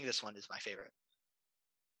 I think this one is my favorite.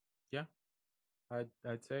 Yeah,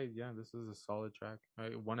 I'd say this is a solid track.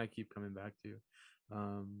 One I keep coming back to.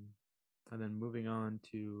 And then moving on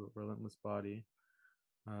to Relentless Body.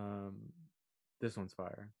 This one's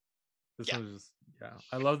fire. This Yeah, one's just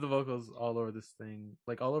I love the vocals all over this thing,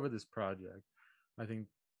 like all over this project. I think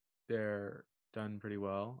they're done pretty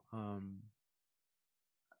well.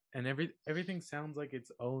 And everything sounds like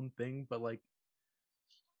its own thing, but like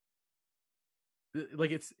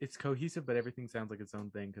it's cohesive, but everything sounds like its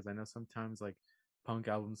own thing. Because I know sometimes like punk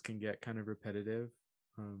albums can get kind of repetitive.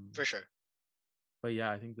 for sure. But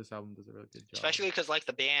yeah, I think this album does a really good job. Especially because like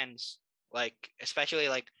the bands, like especially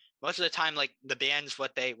like most of the time, like the bands,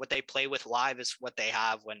 what they play with live is what they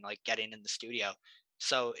have when like getting in the studio.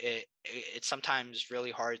 So it's sometimes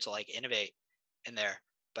really hard to like innovate in there.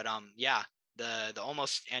 But yeah, the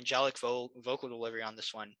almost angelic vocal delivery on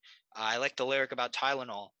this one. I like the lyric about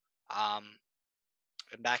Tylenol.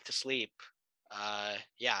 Back to sleep.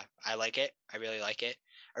 Yeah, I like it. I really like it.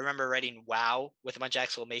 I remember writing "wow" with a bunch of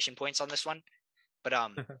exclamation points on this one. But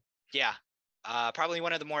yeah, probably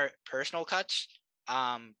one of the more personal cuts.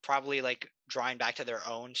 Probably like drawing back to their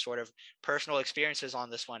own sort of personal experiences on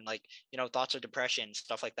this one, like, you know, thoughts of depression,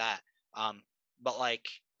 stuff like that. But like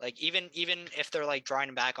even if they're like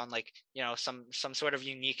drawing back on like, you know, some sort of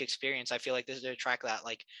unique experience, I feel like this is a track that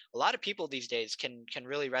like a lot of people these days can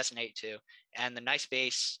really resonate to. And the nice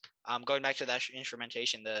bass, going back to that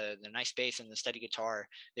instrumentation, the nice bass and the steady guitar,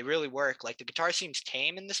 they really work. Like the guitar seems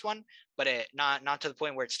tame in this one, but it not to the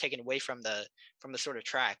point where it's taken away from the sort of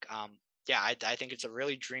track. Yeah, I think it's a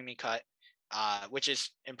really dreamy cut, which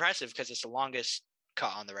is impressive because it's the longest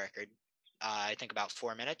cut on the record. I think about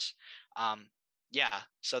 4 minutes. Yeah,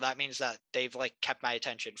 so that means that they've like kept my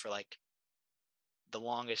attention for like the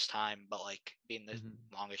longest time, but like being the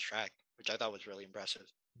longest track, which I thought was really impressive.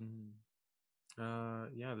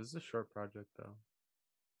 Yeah, this is a short project though.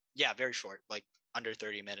 Yeah, very short, like under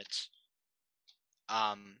 30 minutes.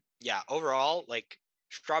 Yeah, overall, like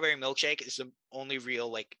Strawberry Milkshake is the only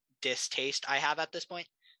real like distaste I have at this point.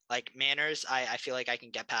 Like Manners, I feel like I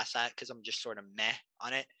can get past that because I'm just sort of meh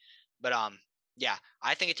on it. But yeah,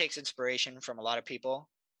 I think it takes inspiration from a lot of people.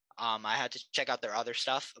 I had to check out their other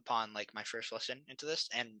stuff upon like my first listen into this,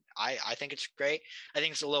 and I think it's great. I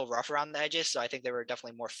think it's a little rough around the edges, so I think they were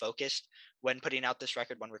definitely more focused when putting out this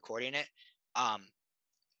record, when recording it. Um,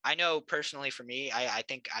 I know personally for me, I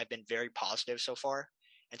think I've been very positive so far,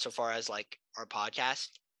 and so far as like our podcast.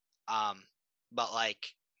 Um, but like,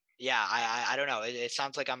 yeah, I don't know. It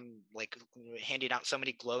sounds like I'm like handing out so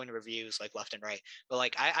many glowing reviews like left and right. But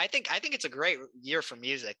like, I think it's a great year for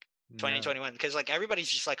music, 2021, because like everybody's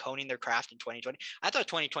just like honing their craft in 2020. I thought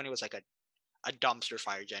 2020 was like a dumpster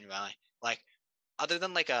fire, genuinely. Like, other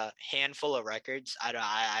than like a handful of records,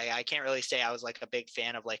 I can't really say I was like a big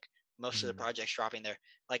fan of like most of the projects dropping there.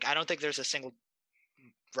 Like, I don't think there's a single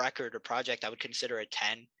record or project I would consider a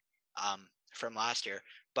 10 from last year,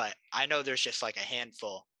 but I know there's just like a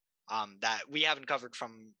handful that we haven't covered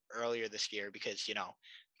from earlier this year because, you know,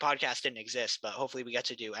 podcast didn't exist, but hopefully we get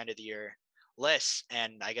to do end of the year lists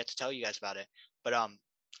and I get to tell you guys about it. But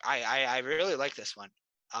I really like this one.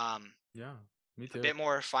 Yeah, me too. A bit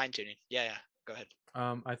more fine tuning. Yeah, go ahead.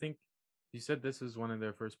 I think you said this is one of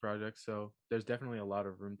their first projects, so there's definitely a lot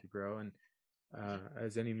of room to grow. And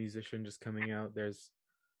as any musician just coming out, there's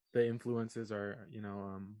the influences are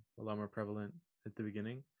a lot more prevalent at the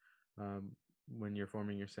beginning when you're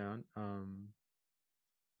forming your sound.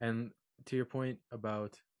 And to your point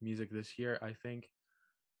about music this year,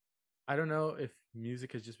 I don't know if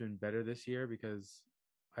music has just been better this year because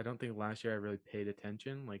I don't think last year I really paid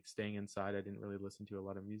attention. Like staying inside, I didn't really listen to a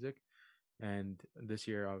lot of music. And this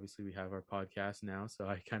year, obviously, we have our podcast now, so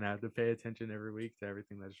I kind of have to pay attention every week to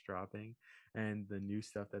everything that's dropping and the new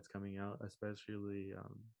stuff that's coming out, especially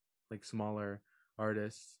like smaller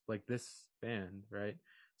artists like this band, right?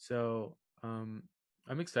 So I'm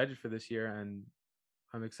excited for this year, and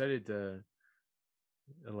I'm excited to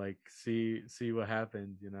like see what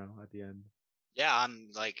happens, at the end. Yeah, I'm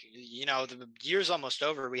like, the year's almost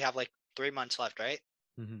over. We have like 3 months left, right?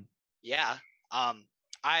 Hmm. Yeah. Um,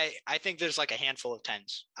 I think there's like a handful of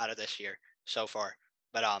tens out of this year so far,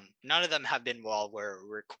 but none of them have been while we're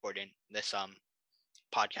recording this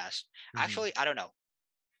podcast. Hmm. Actually, I don't know.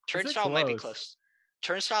 It's like Turnstile might be close.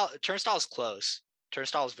 close. Turnstile's close.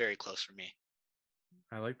 Turnstile is very close for me.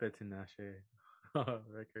 I like that Tinashe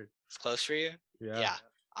record. It's close for you? Yeah. Yeah.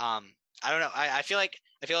 I don't know. I feel like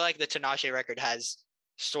the Tinashe record has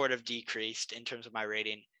sort of decreased in terms of my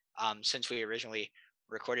rating. Since we originally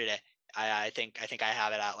recorded it. I think I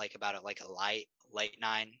have it at like about a late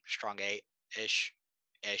 9, strong 8 ish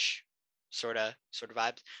sort of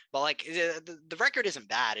vibes. But like the record isn't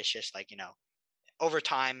bad. It's just like, over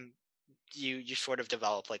time you sort of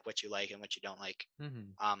develop like what you like and what you don't like.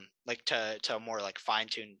 Hmm. Like to a more like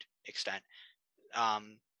fine-tuned extent.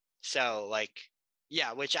 Um, so like,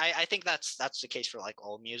 yeah, which I think that's the case for like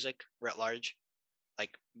all music writ large.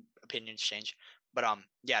 Like opinions change, but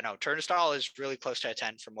yeah, no, Turnstile is really close to a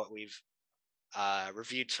 10 from what we've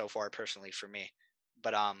reviewed so far personally for me.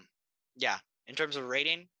 But yeah, in terms of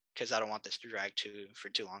rating, because I don't want this to drag for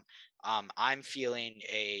too long, I'm feeling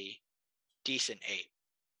a decent 8.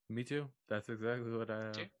 Me too. That's exactly what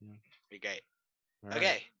I Too have. Yeah. pretty great. All right.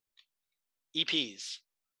 Okay, EPs,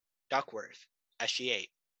 Duckwrth, SG8,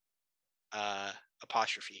 uh,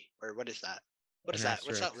 apostrophe, or what is that? What is An that?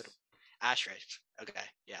 What's that asterisk. little asterisk? Okay,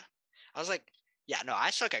 yeah. I was like, yeah, no, I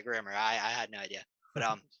suck at grammar. I had no idea, but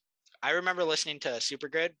I remember listening to Super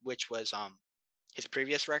Good, which was his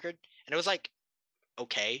previous record, and it was like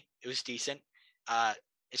okay, it was decent. Uh,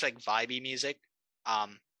 it's like vibey music.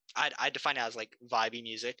 Um, I define it as like vibey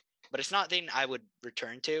music, but it's not thing I would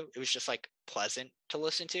return to. It was just like pleasant to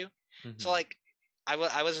listen to. So Hmm. like, I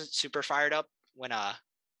wasn't super fired up when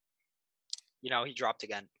he dropped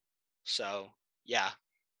again. So yeah,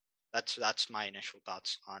 that's my initial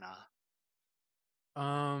thoughts on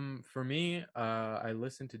For me, I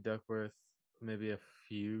listened to Duckworth maybe a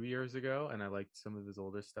few years ago, and I liked some of his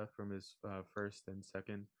older stuff from his first and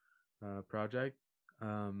second project.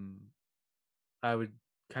 Um, I would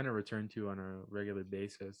kind of return to on a regular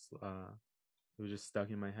basis. It was just stuck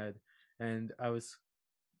in my head, and I was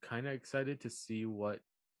kind of excited to see what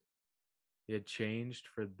he had changed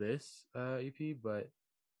for this EP, but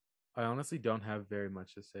I honestly don't have very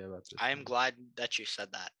much to say about this I am one. glad that you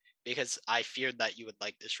said that because I feared that you would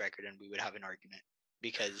like this record and we would have an argument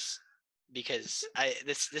because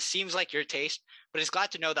this seems like your taste, but it's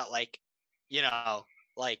glad to know that like you know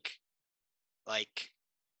like like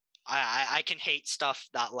I can hate stuff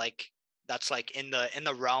that like that's like in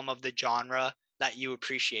the realm of the genre that you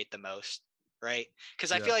appreciate the most, right?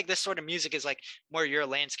 Because I Yeah, feel like this sort of music is like more your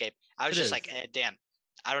landscape. I was it just like, is. damn,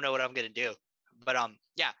 I don't know what I'm gonna do. But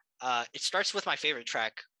yeah, it starts with my favorite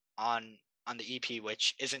track on the EP,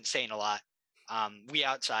 which isn't saying a lot. We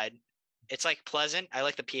Outside. It's like pleasant. I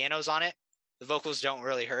like the pianos on it. The vocals don't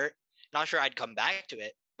really hurt. Not sure I'd come back to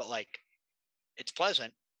it, but like, it's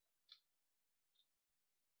pleasant.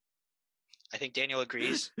 I think Daniel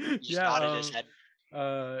agrees. He just Yeah. nodded his head.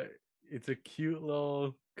 Uh, it's a cute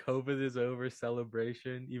little COVID is over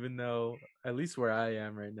celebration. Even though, at least where I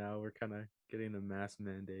am right now, we're kind of getting the mask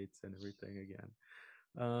mandates and everything again.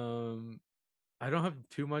 Um, I don't have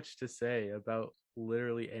too much to say about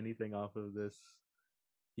literally anything off of this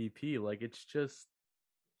EP. Like it's just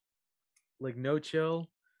like no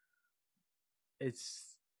chill.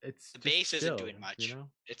 It's The just bass isn't chill, doing you much.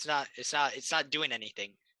 know? It's not doing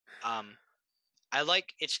anything. Um, I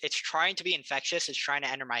like it's trying to be infectious. It's trying to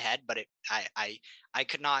enter my head, but I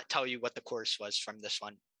could not tell you what the chorus was from this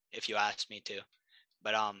one if you asked me to.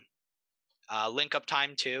 But Link Up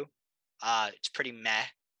Time too. It's pretty meh.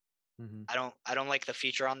 Hmm. I don't like the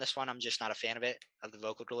feature on this one. I'm just not a fan of it, of the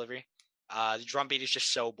vocal delivery. The drum beat is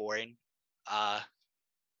just so boring. Uh,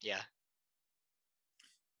 yeah.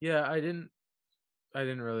 Yeah, I didn't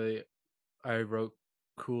really I wrote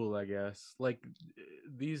cool, I guess. Like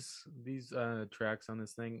these tracks on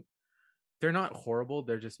this thing, they're not horrible,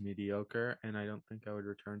 they're just mediocre, and I don't think I would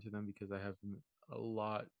return to them because I have a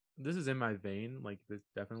lot. This is in my vein, like this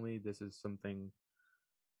is something,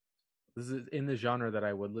 this is in the genre that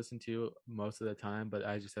I would listen to most of the time, but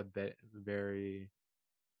I just have I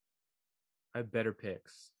have better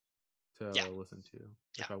picks Yeah. to listen to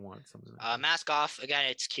Yeah. if I want something like this. Mask Off again.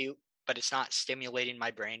 It's cute, but it's not stimulating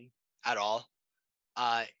my brain at all.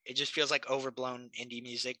 It just feels like overblown indie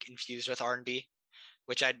music infused with R&B,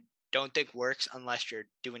 which I don't think works unless you're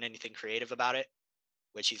doing anything creative about it,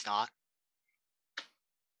 which he's not.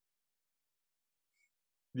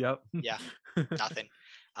 Yep. Yeah, nothing.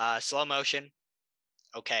 Slow motion.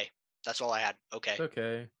 Okay, that's all I had. Okay. It's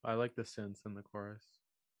okay. I like the synths in the chorus.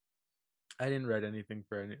 I didn't write anything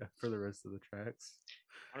for the rest of the tracks.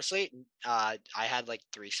 Honestly, I had like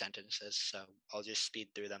 3 sentences, so I'll just speed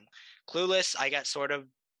through them. Clueless, I got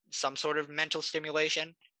some sort of mental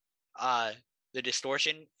stimulation. The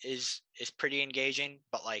distortion is pretty engaging,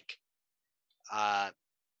 but like,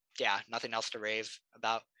 yeah, nothing else to rave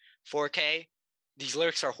about. 4K, these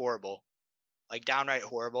lyrics are horrible, like downright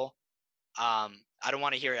horrible. I don't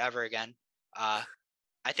want to hear it ever again. I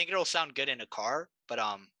think it'll sound good in a car, but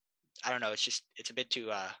I don't know. It's a bit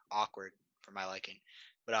too awkward for my liking.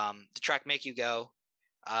 But the track "Make You Go,"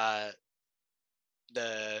 uh,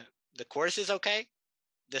 the chorus is okay.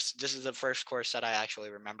 This is the first chorus that I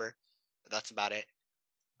actually remember, but that's about it.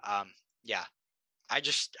 Yeah, I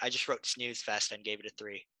just wrote snooze fest and gave it a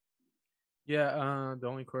 3. Yeah, the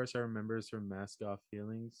only chorus I remember is from Mask Off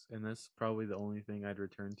Feelings, and that's probably the only thing I'd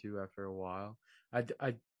return to after a while.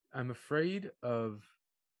 I'm afraid of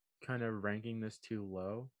kind of ranking this too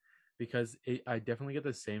low because I definitely get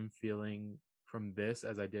the same feeling from this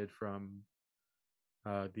as I did from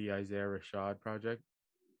the Isaiah Rashad project,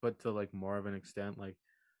 but to like more of an extent. Like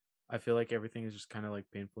I feel like everything is just kind of like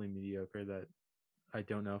painfully mediocre that I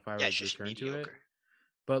don't know if I Yeah, it's would just return to it. mediocre.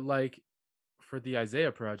 But like for the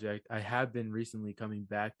Isaiah project, I have been recently coming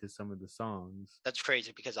back to some of the songs. That's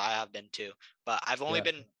crazy because I have been too, but I've only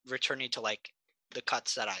been returning to like the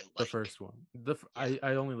cuts that I like. The first one.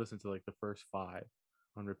 I only listened to like the first 5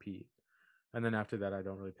 on repeat, and then after that I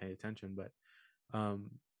don't really pay attention. But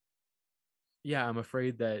yeah, I'm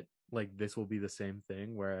afraid that like this will be the same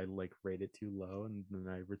thing where I like rate it too low and then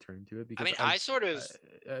I return to it because I mean, I sort of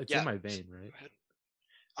it's yeah. in my vein, right?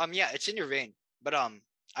 Yeah, it's in your vein. But I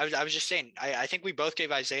was just saying, I think we both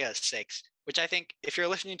gave Isaiah a 6, which I think if you're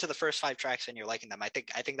listening to the first 5 tracks and you're liking them, I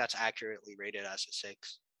think that's accurately rated as a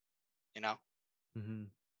 6. You know? Mm-hmm.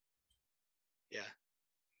 Yeah.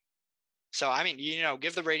 So I mean,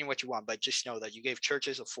 give the rating what you want, but just know that you gave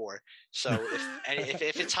Churches a 4. So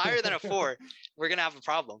if it's higher than a 4, we're gonna have a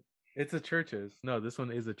problem. It's a Churches. No, this one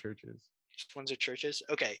is a Churches. This one's a Churches.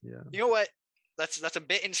 Okay. Yeah. You know what? That's a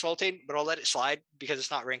bit insulting, but I'll let it slide because it's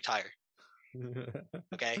not ranked higher.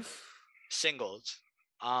 Okay. Singles.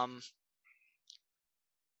 Let's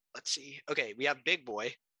see. Okay, we have Big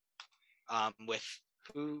Boy. With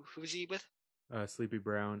who's he with? Sleepy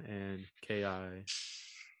Brown and Ki.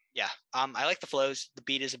 Yeah. I like the flows. The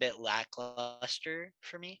beat is a bit lackluster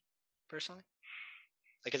for me, personally.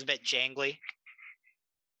 Like it's a bit jangly.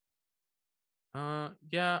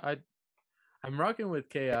 Yeah, I'm rocking with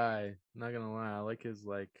Ki. Not gonna lie, I like his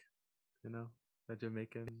like, that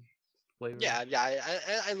Jamaican flavor. Yeah,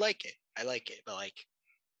 I like it. I like it, but like,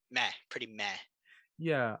 pretty meh.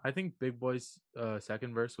 Yeah, I think Big Boy's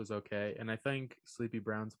second verse was okay, and I think Sleepy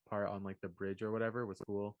Brown's part on like the bridge or whatever was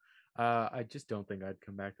cool. I just don't think I'd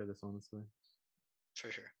come back to this honestly.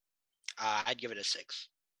 For sure. I'd give it a 6.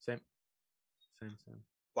 Same.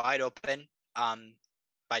 Wide Open,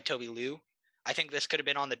 by Toby Lou. I think this could have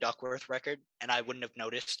been on the Duckwrth record, and I wouldn't have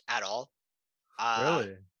noticed at all.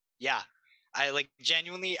 Really? Yeah. I like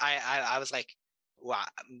genuinely. I was like, wow,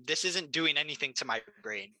 this isn't doing anything to my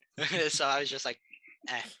brain. So I was just like,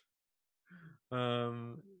 eh.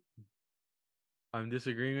 I'm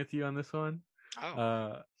disagreeing with you on this one.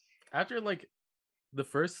 Oh. After like the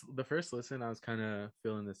first listen, I was kind of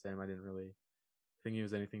feeling the same. I didn't really think he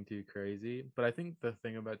was anything too crazy. But I think the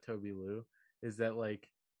thing about Toby Lou is that like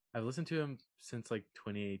I've listened to him since like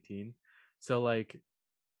 2018. So like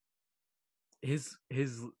his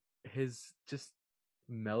just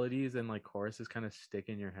melodies and like choruses kind of stick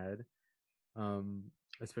in your head.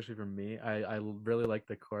 Especially for me. I really like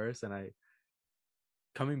the chorus, and I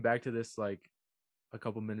coming back to this like a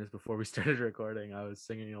couple minutes before we started recording, I was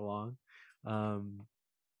singing along. And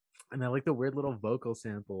I like the weird little vocal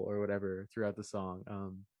sample or whatever throughout the song.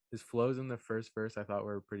 His flows in the first verse I thought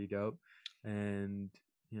were pretty dope. And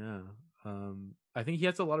yeah, I think he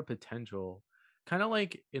has a lot of potential. Kind of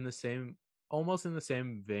like almost in the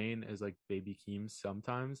same vein as like Baby Keem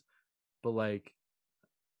sometimes, but like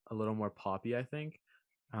a little more poppy, I think.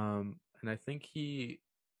 And I think he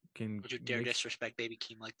can. Would you dare disrespect Baby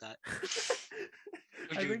Keem like that?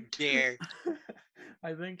 Would you dare?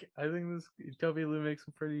 I think this Toby Lou makes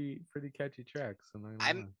some pretty catchy tracks.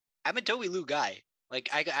 I'm a Toby Lou guy. Like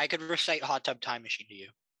I could recite Hot Tub Time Machine to you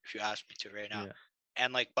if you asked me to right now,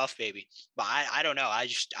 and like Buff Baby. But I don't know. I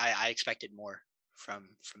expected more from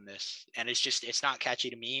this, and it's not catchy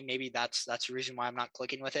to me. Maybe that's the reason why I'm not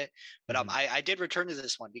clicking with it. But I did return to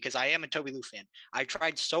this one because I am a Toby Lou fan. I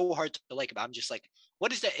tried so hard to like it. But I'm just like,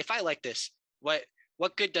 what is that? If I like this, what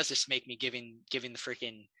what good does this make me giving the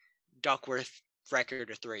freaking Duckwrth record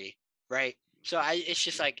a 3, right? So it's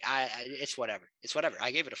just like it's whatever. It's whatever. I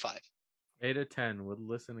gave it a 5. 8 of 10. Would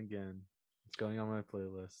listen again. It's going on my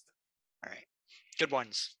playlist. All right, good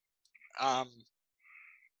ones. Charli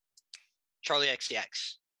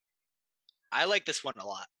XCX. I like this one a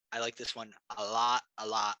lot. I like this one a lot.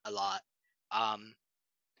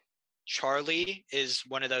 Charli is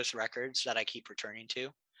one of those records that I keep returning to.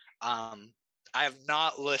 I have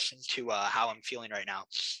not listened to How I'm Feeling Right Now,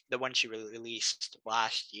 the one she released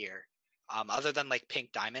last year, other than like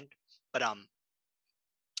Pink Diamond. But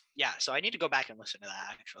yeah, so I need to go back and listen to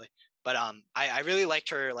that actually. But I really liked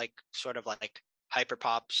her like sort of like hyper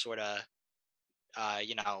pop sort of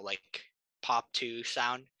like pop 2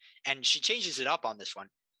 sound, and she changes it up on this one.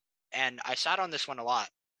 And I sat on this one a lot.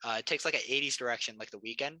 It takes like an 80s direction, like The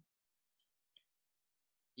Weeknd.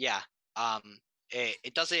 Yeah.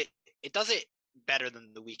 It does it better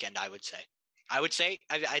than The Weeknd, I would say.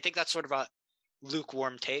 I think that's sort of a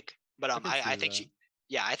lukewarm take, but I think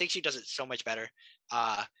I think she does it so much better.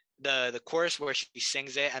 The chorus where she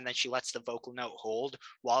sings it and then she lets the vocal note hold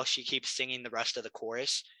while she keeps singing the rest of the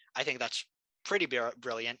chorus, I think that's pretty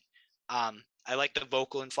brilliant. I like the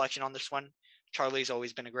vocal inflection on this one. Charli's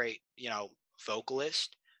always been a great,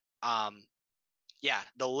 vocalist. Yeah,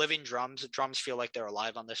 the living drums feel like they're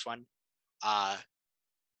alive on this one.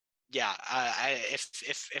 Yeah,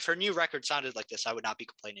 if her new record sounded like this, I would not be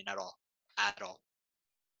complaining at all.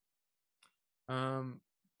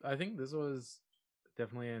 I think this was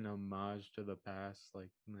definitely an homage to the past,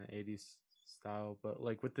 like in the 80s style, but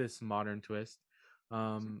like with this modern twist.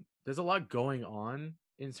 There's a lot going on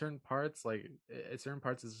in certain parts. Like at certain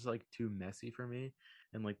parts, it's just like too messy for me,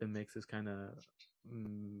 and like the mix is kind of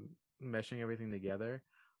meshing everything together.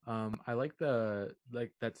 I like that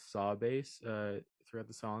saw bass throughout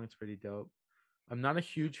the song. It's pretty dope. I'm not a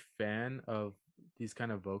huge fan of these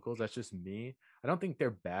kind of vocals. That's just me. I don't think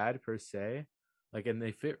they're bad per se, like, and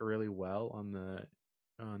they fit really well on the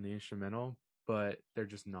instrumental, but they're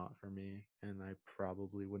just not for me, and I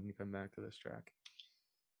probably wouldn't come back to this track.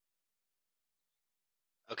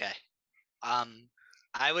 Okay.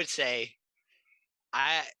 I would say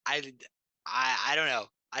I don't know.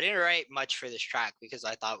 I didn't write much for this track because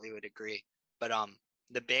I thought we would agree. But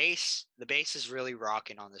the bass is really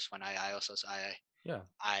rocking on this one. I also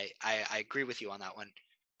I agree with you on that one.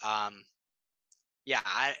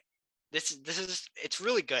 Yeah, this is it's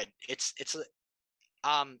really good. It's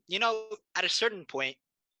at a certain point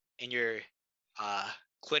in your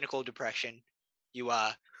clinical depression, you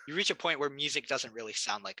reach a point where music doesn't really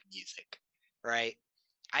sound like music, right?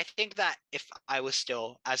 I think that if I was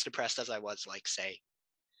still as depressed as I was, like, say,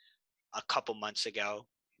 a couple months ago,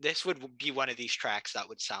 this would be one of these tracks that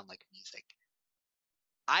would sound like music.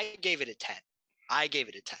 I gave it a 10.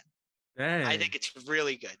 Dang. I think it's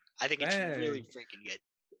really good. I think it's really freaking good.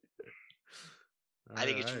 I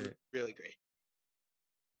think it's really great.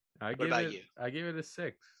 What about you? I gave it a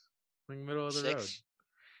 6. Like middle of the 6? Road.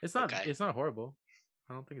 It's not okay. It's not horrible.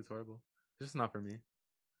 I don't think it's horrible. It's just not for me.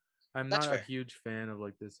 I'm that's not fair. A huge fan of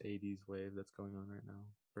like this 80s wave that's going on right now.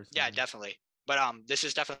 Personally. Yeah, definitely. But this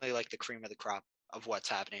is definitely like the cream of the crop of what's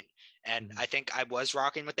happening. And I think I was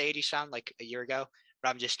rocking with the 80s sound like a year ago, but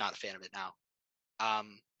I'm just not a fan of it now.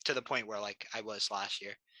 To the point where like I was last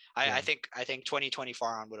year. I think 2024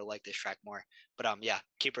 on would have liked this track more. But yeah,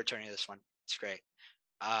 keep returning to this one. It's great.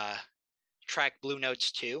 Track Blue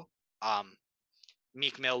Notes 2.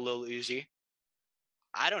 Meek Mill, Lil Uzi.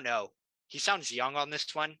 I don't know. He sounds young on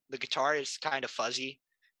this one. The guitar is kind of fuzzy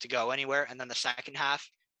to go anywhere, and then the second half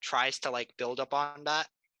tries to like build up on that,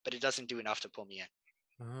 but it doesn't do enough to pull me in.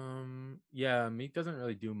 Yeah, Meek doesn't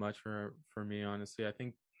really do much for me, honestly. I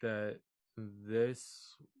think that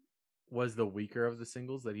this was the weaker of the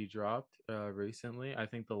singles that he dropped recently. I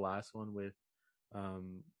think the last one with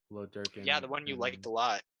Lil Durk the one you liked a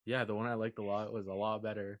lot. Yeah, the one I liked a lot was a lot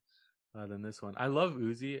better than this one. I love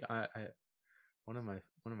Uzi. I one of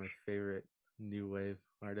my favorite new wave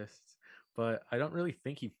artists, but I don't really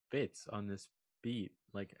think he fits on this beat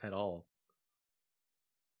like at all.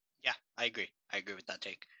 Yeah, I agree with that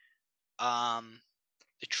take.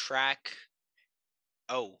 The track.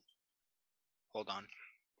 Oh, hold on.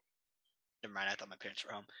 Never mind. I thought my parents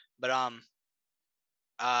were home. But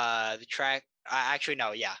the track. Actually,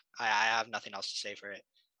 no. Yeah, I have nothing else to say for it.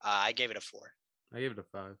 I gave it a 4. I gave it a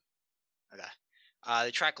 5. Okay.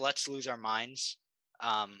 The track "Let's Lose Our Minds."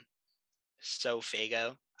 So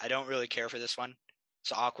Fago. I don't really care for this one. It's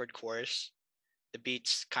an awkward chorus. The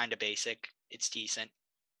beat's kind of basic. It's decent.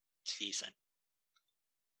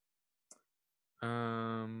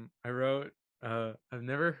 I wrote I've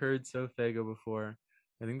never never heard So Fago before.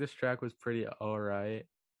 I think this track was pretty alright.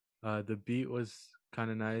 The beat was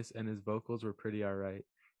kind of nice, and his vocals were pretty alright.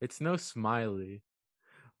 It's no Smiley,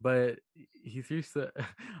 but he used to.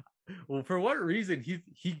 Well, for what reason he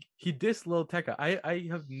dissed Lil Tecca? I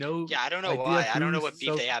have no Yeah, I don't know idea why. I don't who know what beef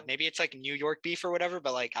So. they have. Maybe it's like New York beef or whatever.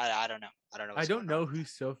 But like, I don't know. I don't know I what's don't going on know with who that.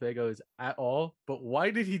 So Fago is at all, but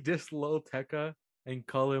why did he diss Lil Tecca and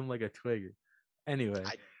call him like a twig? Anyway,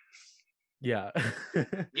 I, yeah, New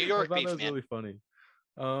I York thought that beef, was man. really funny.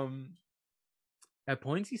 Um, at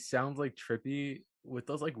points he sounds like Trippy with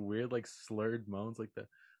those like weird like slurred moans, like the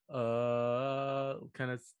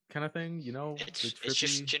kind of thing, the It's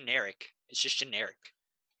just Trippy. generic. It's just generic.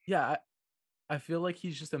 Yeah, I feel like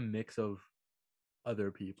he's just a mix of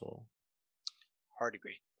other people. Hard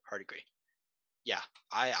agree. Hard agree. Yeah,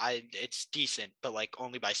 it's decent, but like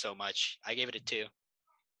only by so much. I gave it a 2.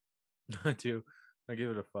 Too, I give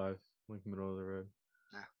it a 5, like middle of the road.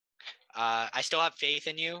 I still have faith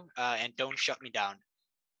in you, and don't shut me down.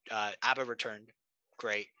 ABBA returned,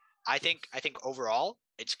 great. I think overall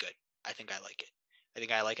it's good. I think I like it. I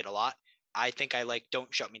think I like it a lot. I think I like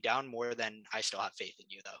Don't Shut Me Down more than I Still Have Faith in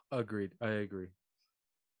You though. Agreed. I agree.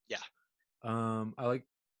 Yeah. I like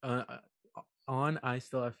on I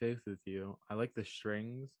Still Have Faith with You. I like the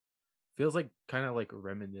strings. Feels like kind of like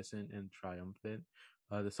reminiscent and triumphant.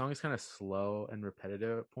 The song is kind of slow and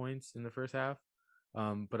repetitive at points in the first half.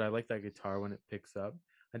 But I like that guitar when it picks up.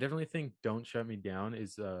 I definitely think Don't Shut Me Down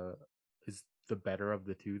is the better of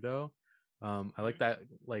the two though. I like that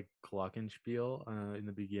like glockenspiel in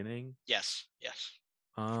the beginning. Yes. Yes.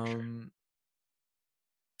 For sure. Um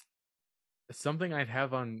Something I'd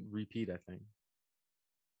have on repeat, I think.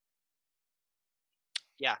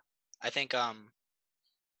 Yeah. I think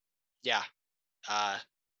yeah. Uh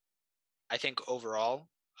I think overall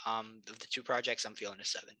of the two projects I'm feeling a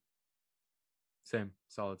 7. Same,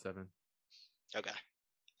 solid 7. Okay.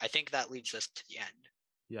 I think that leads us to the end.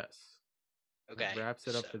 Yes. That Okay. wraps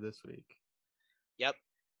it So, up for this week. yep.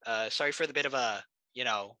 Sorry for the bit of a,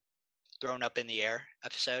 thrown up in the air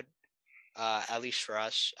episode. At least for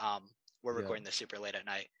us, we're Yeah. recording this super late at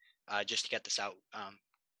night, just to get this out.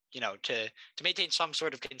 To maintain some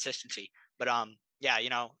sort of consistency. But yeah,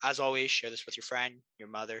 as always, share this with your friend, your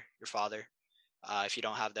mother, your father. If you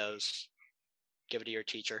don't have those, give it to your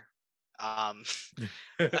teacher.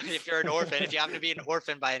 If you're an orphan, if you happen to be an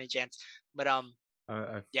orphan by any chance. But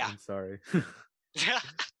yeah. I'm sorry.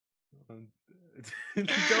 Um,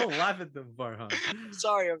 don't laugh at them, Farhan. I'm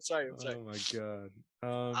sorry. Oh my god.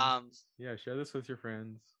 Um, Yeah, share this with your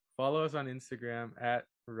friends. Follow us on Instagram at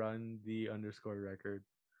 @run_the_record.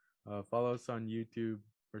 Follow us on YouTube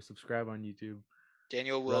or subscribe on YouTube.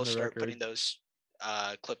 Daniel Run will the start record. putting those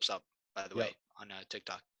clips up, by the way, on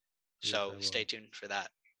TikTok. Yes, So I will. stay tuned for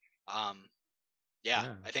that.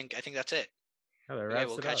 Yeah. I think that's it. Yeah, that Okay, wraps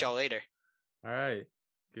we'll it catch up. y'all later. All right.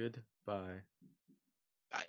 Goodbye.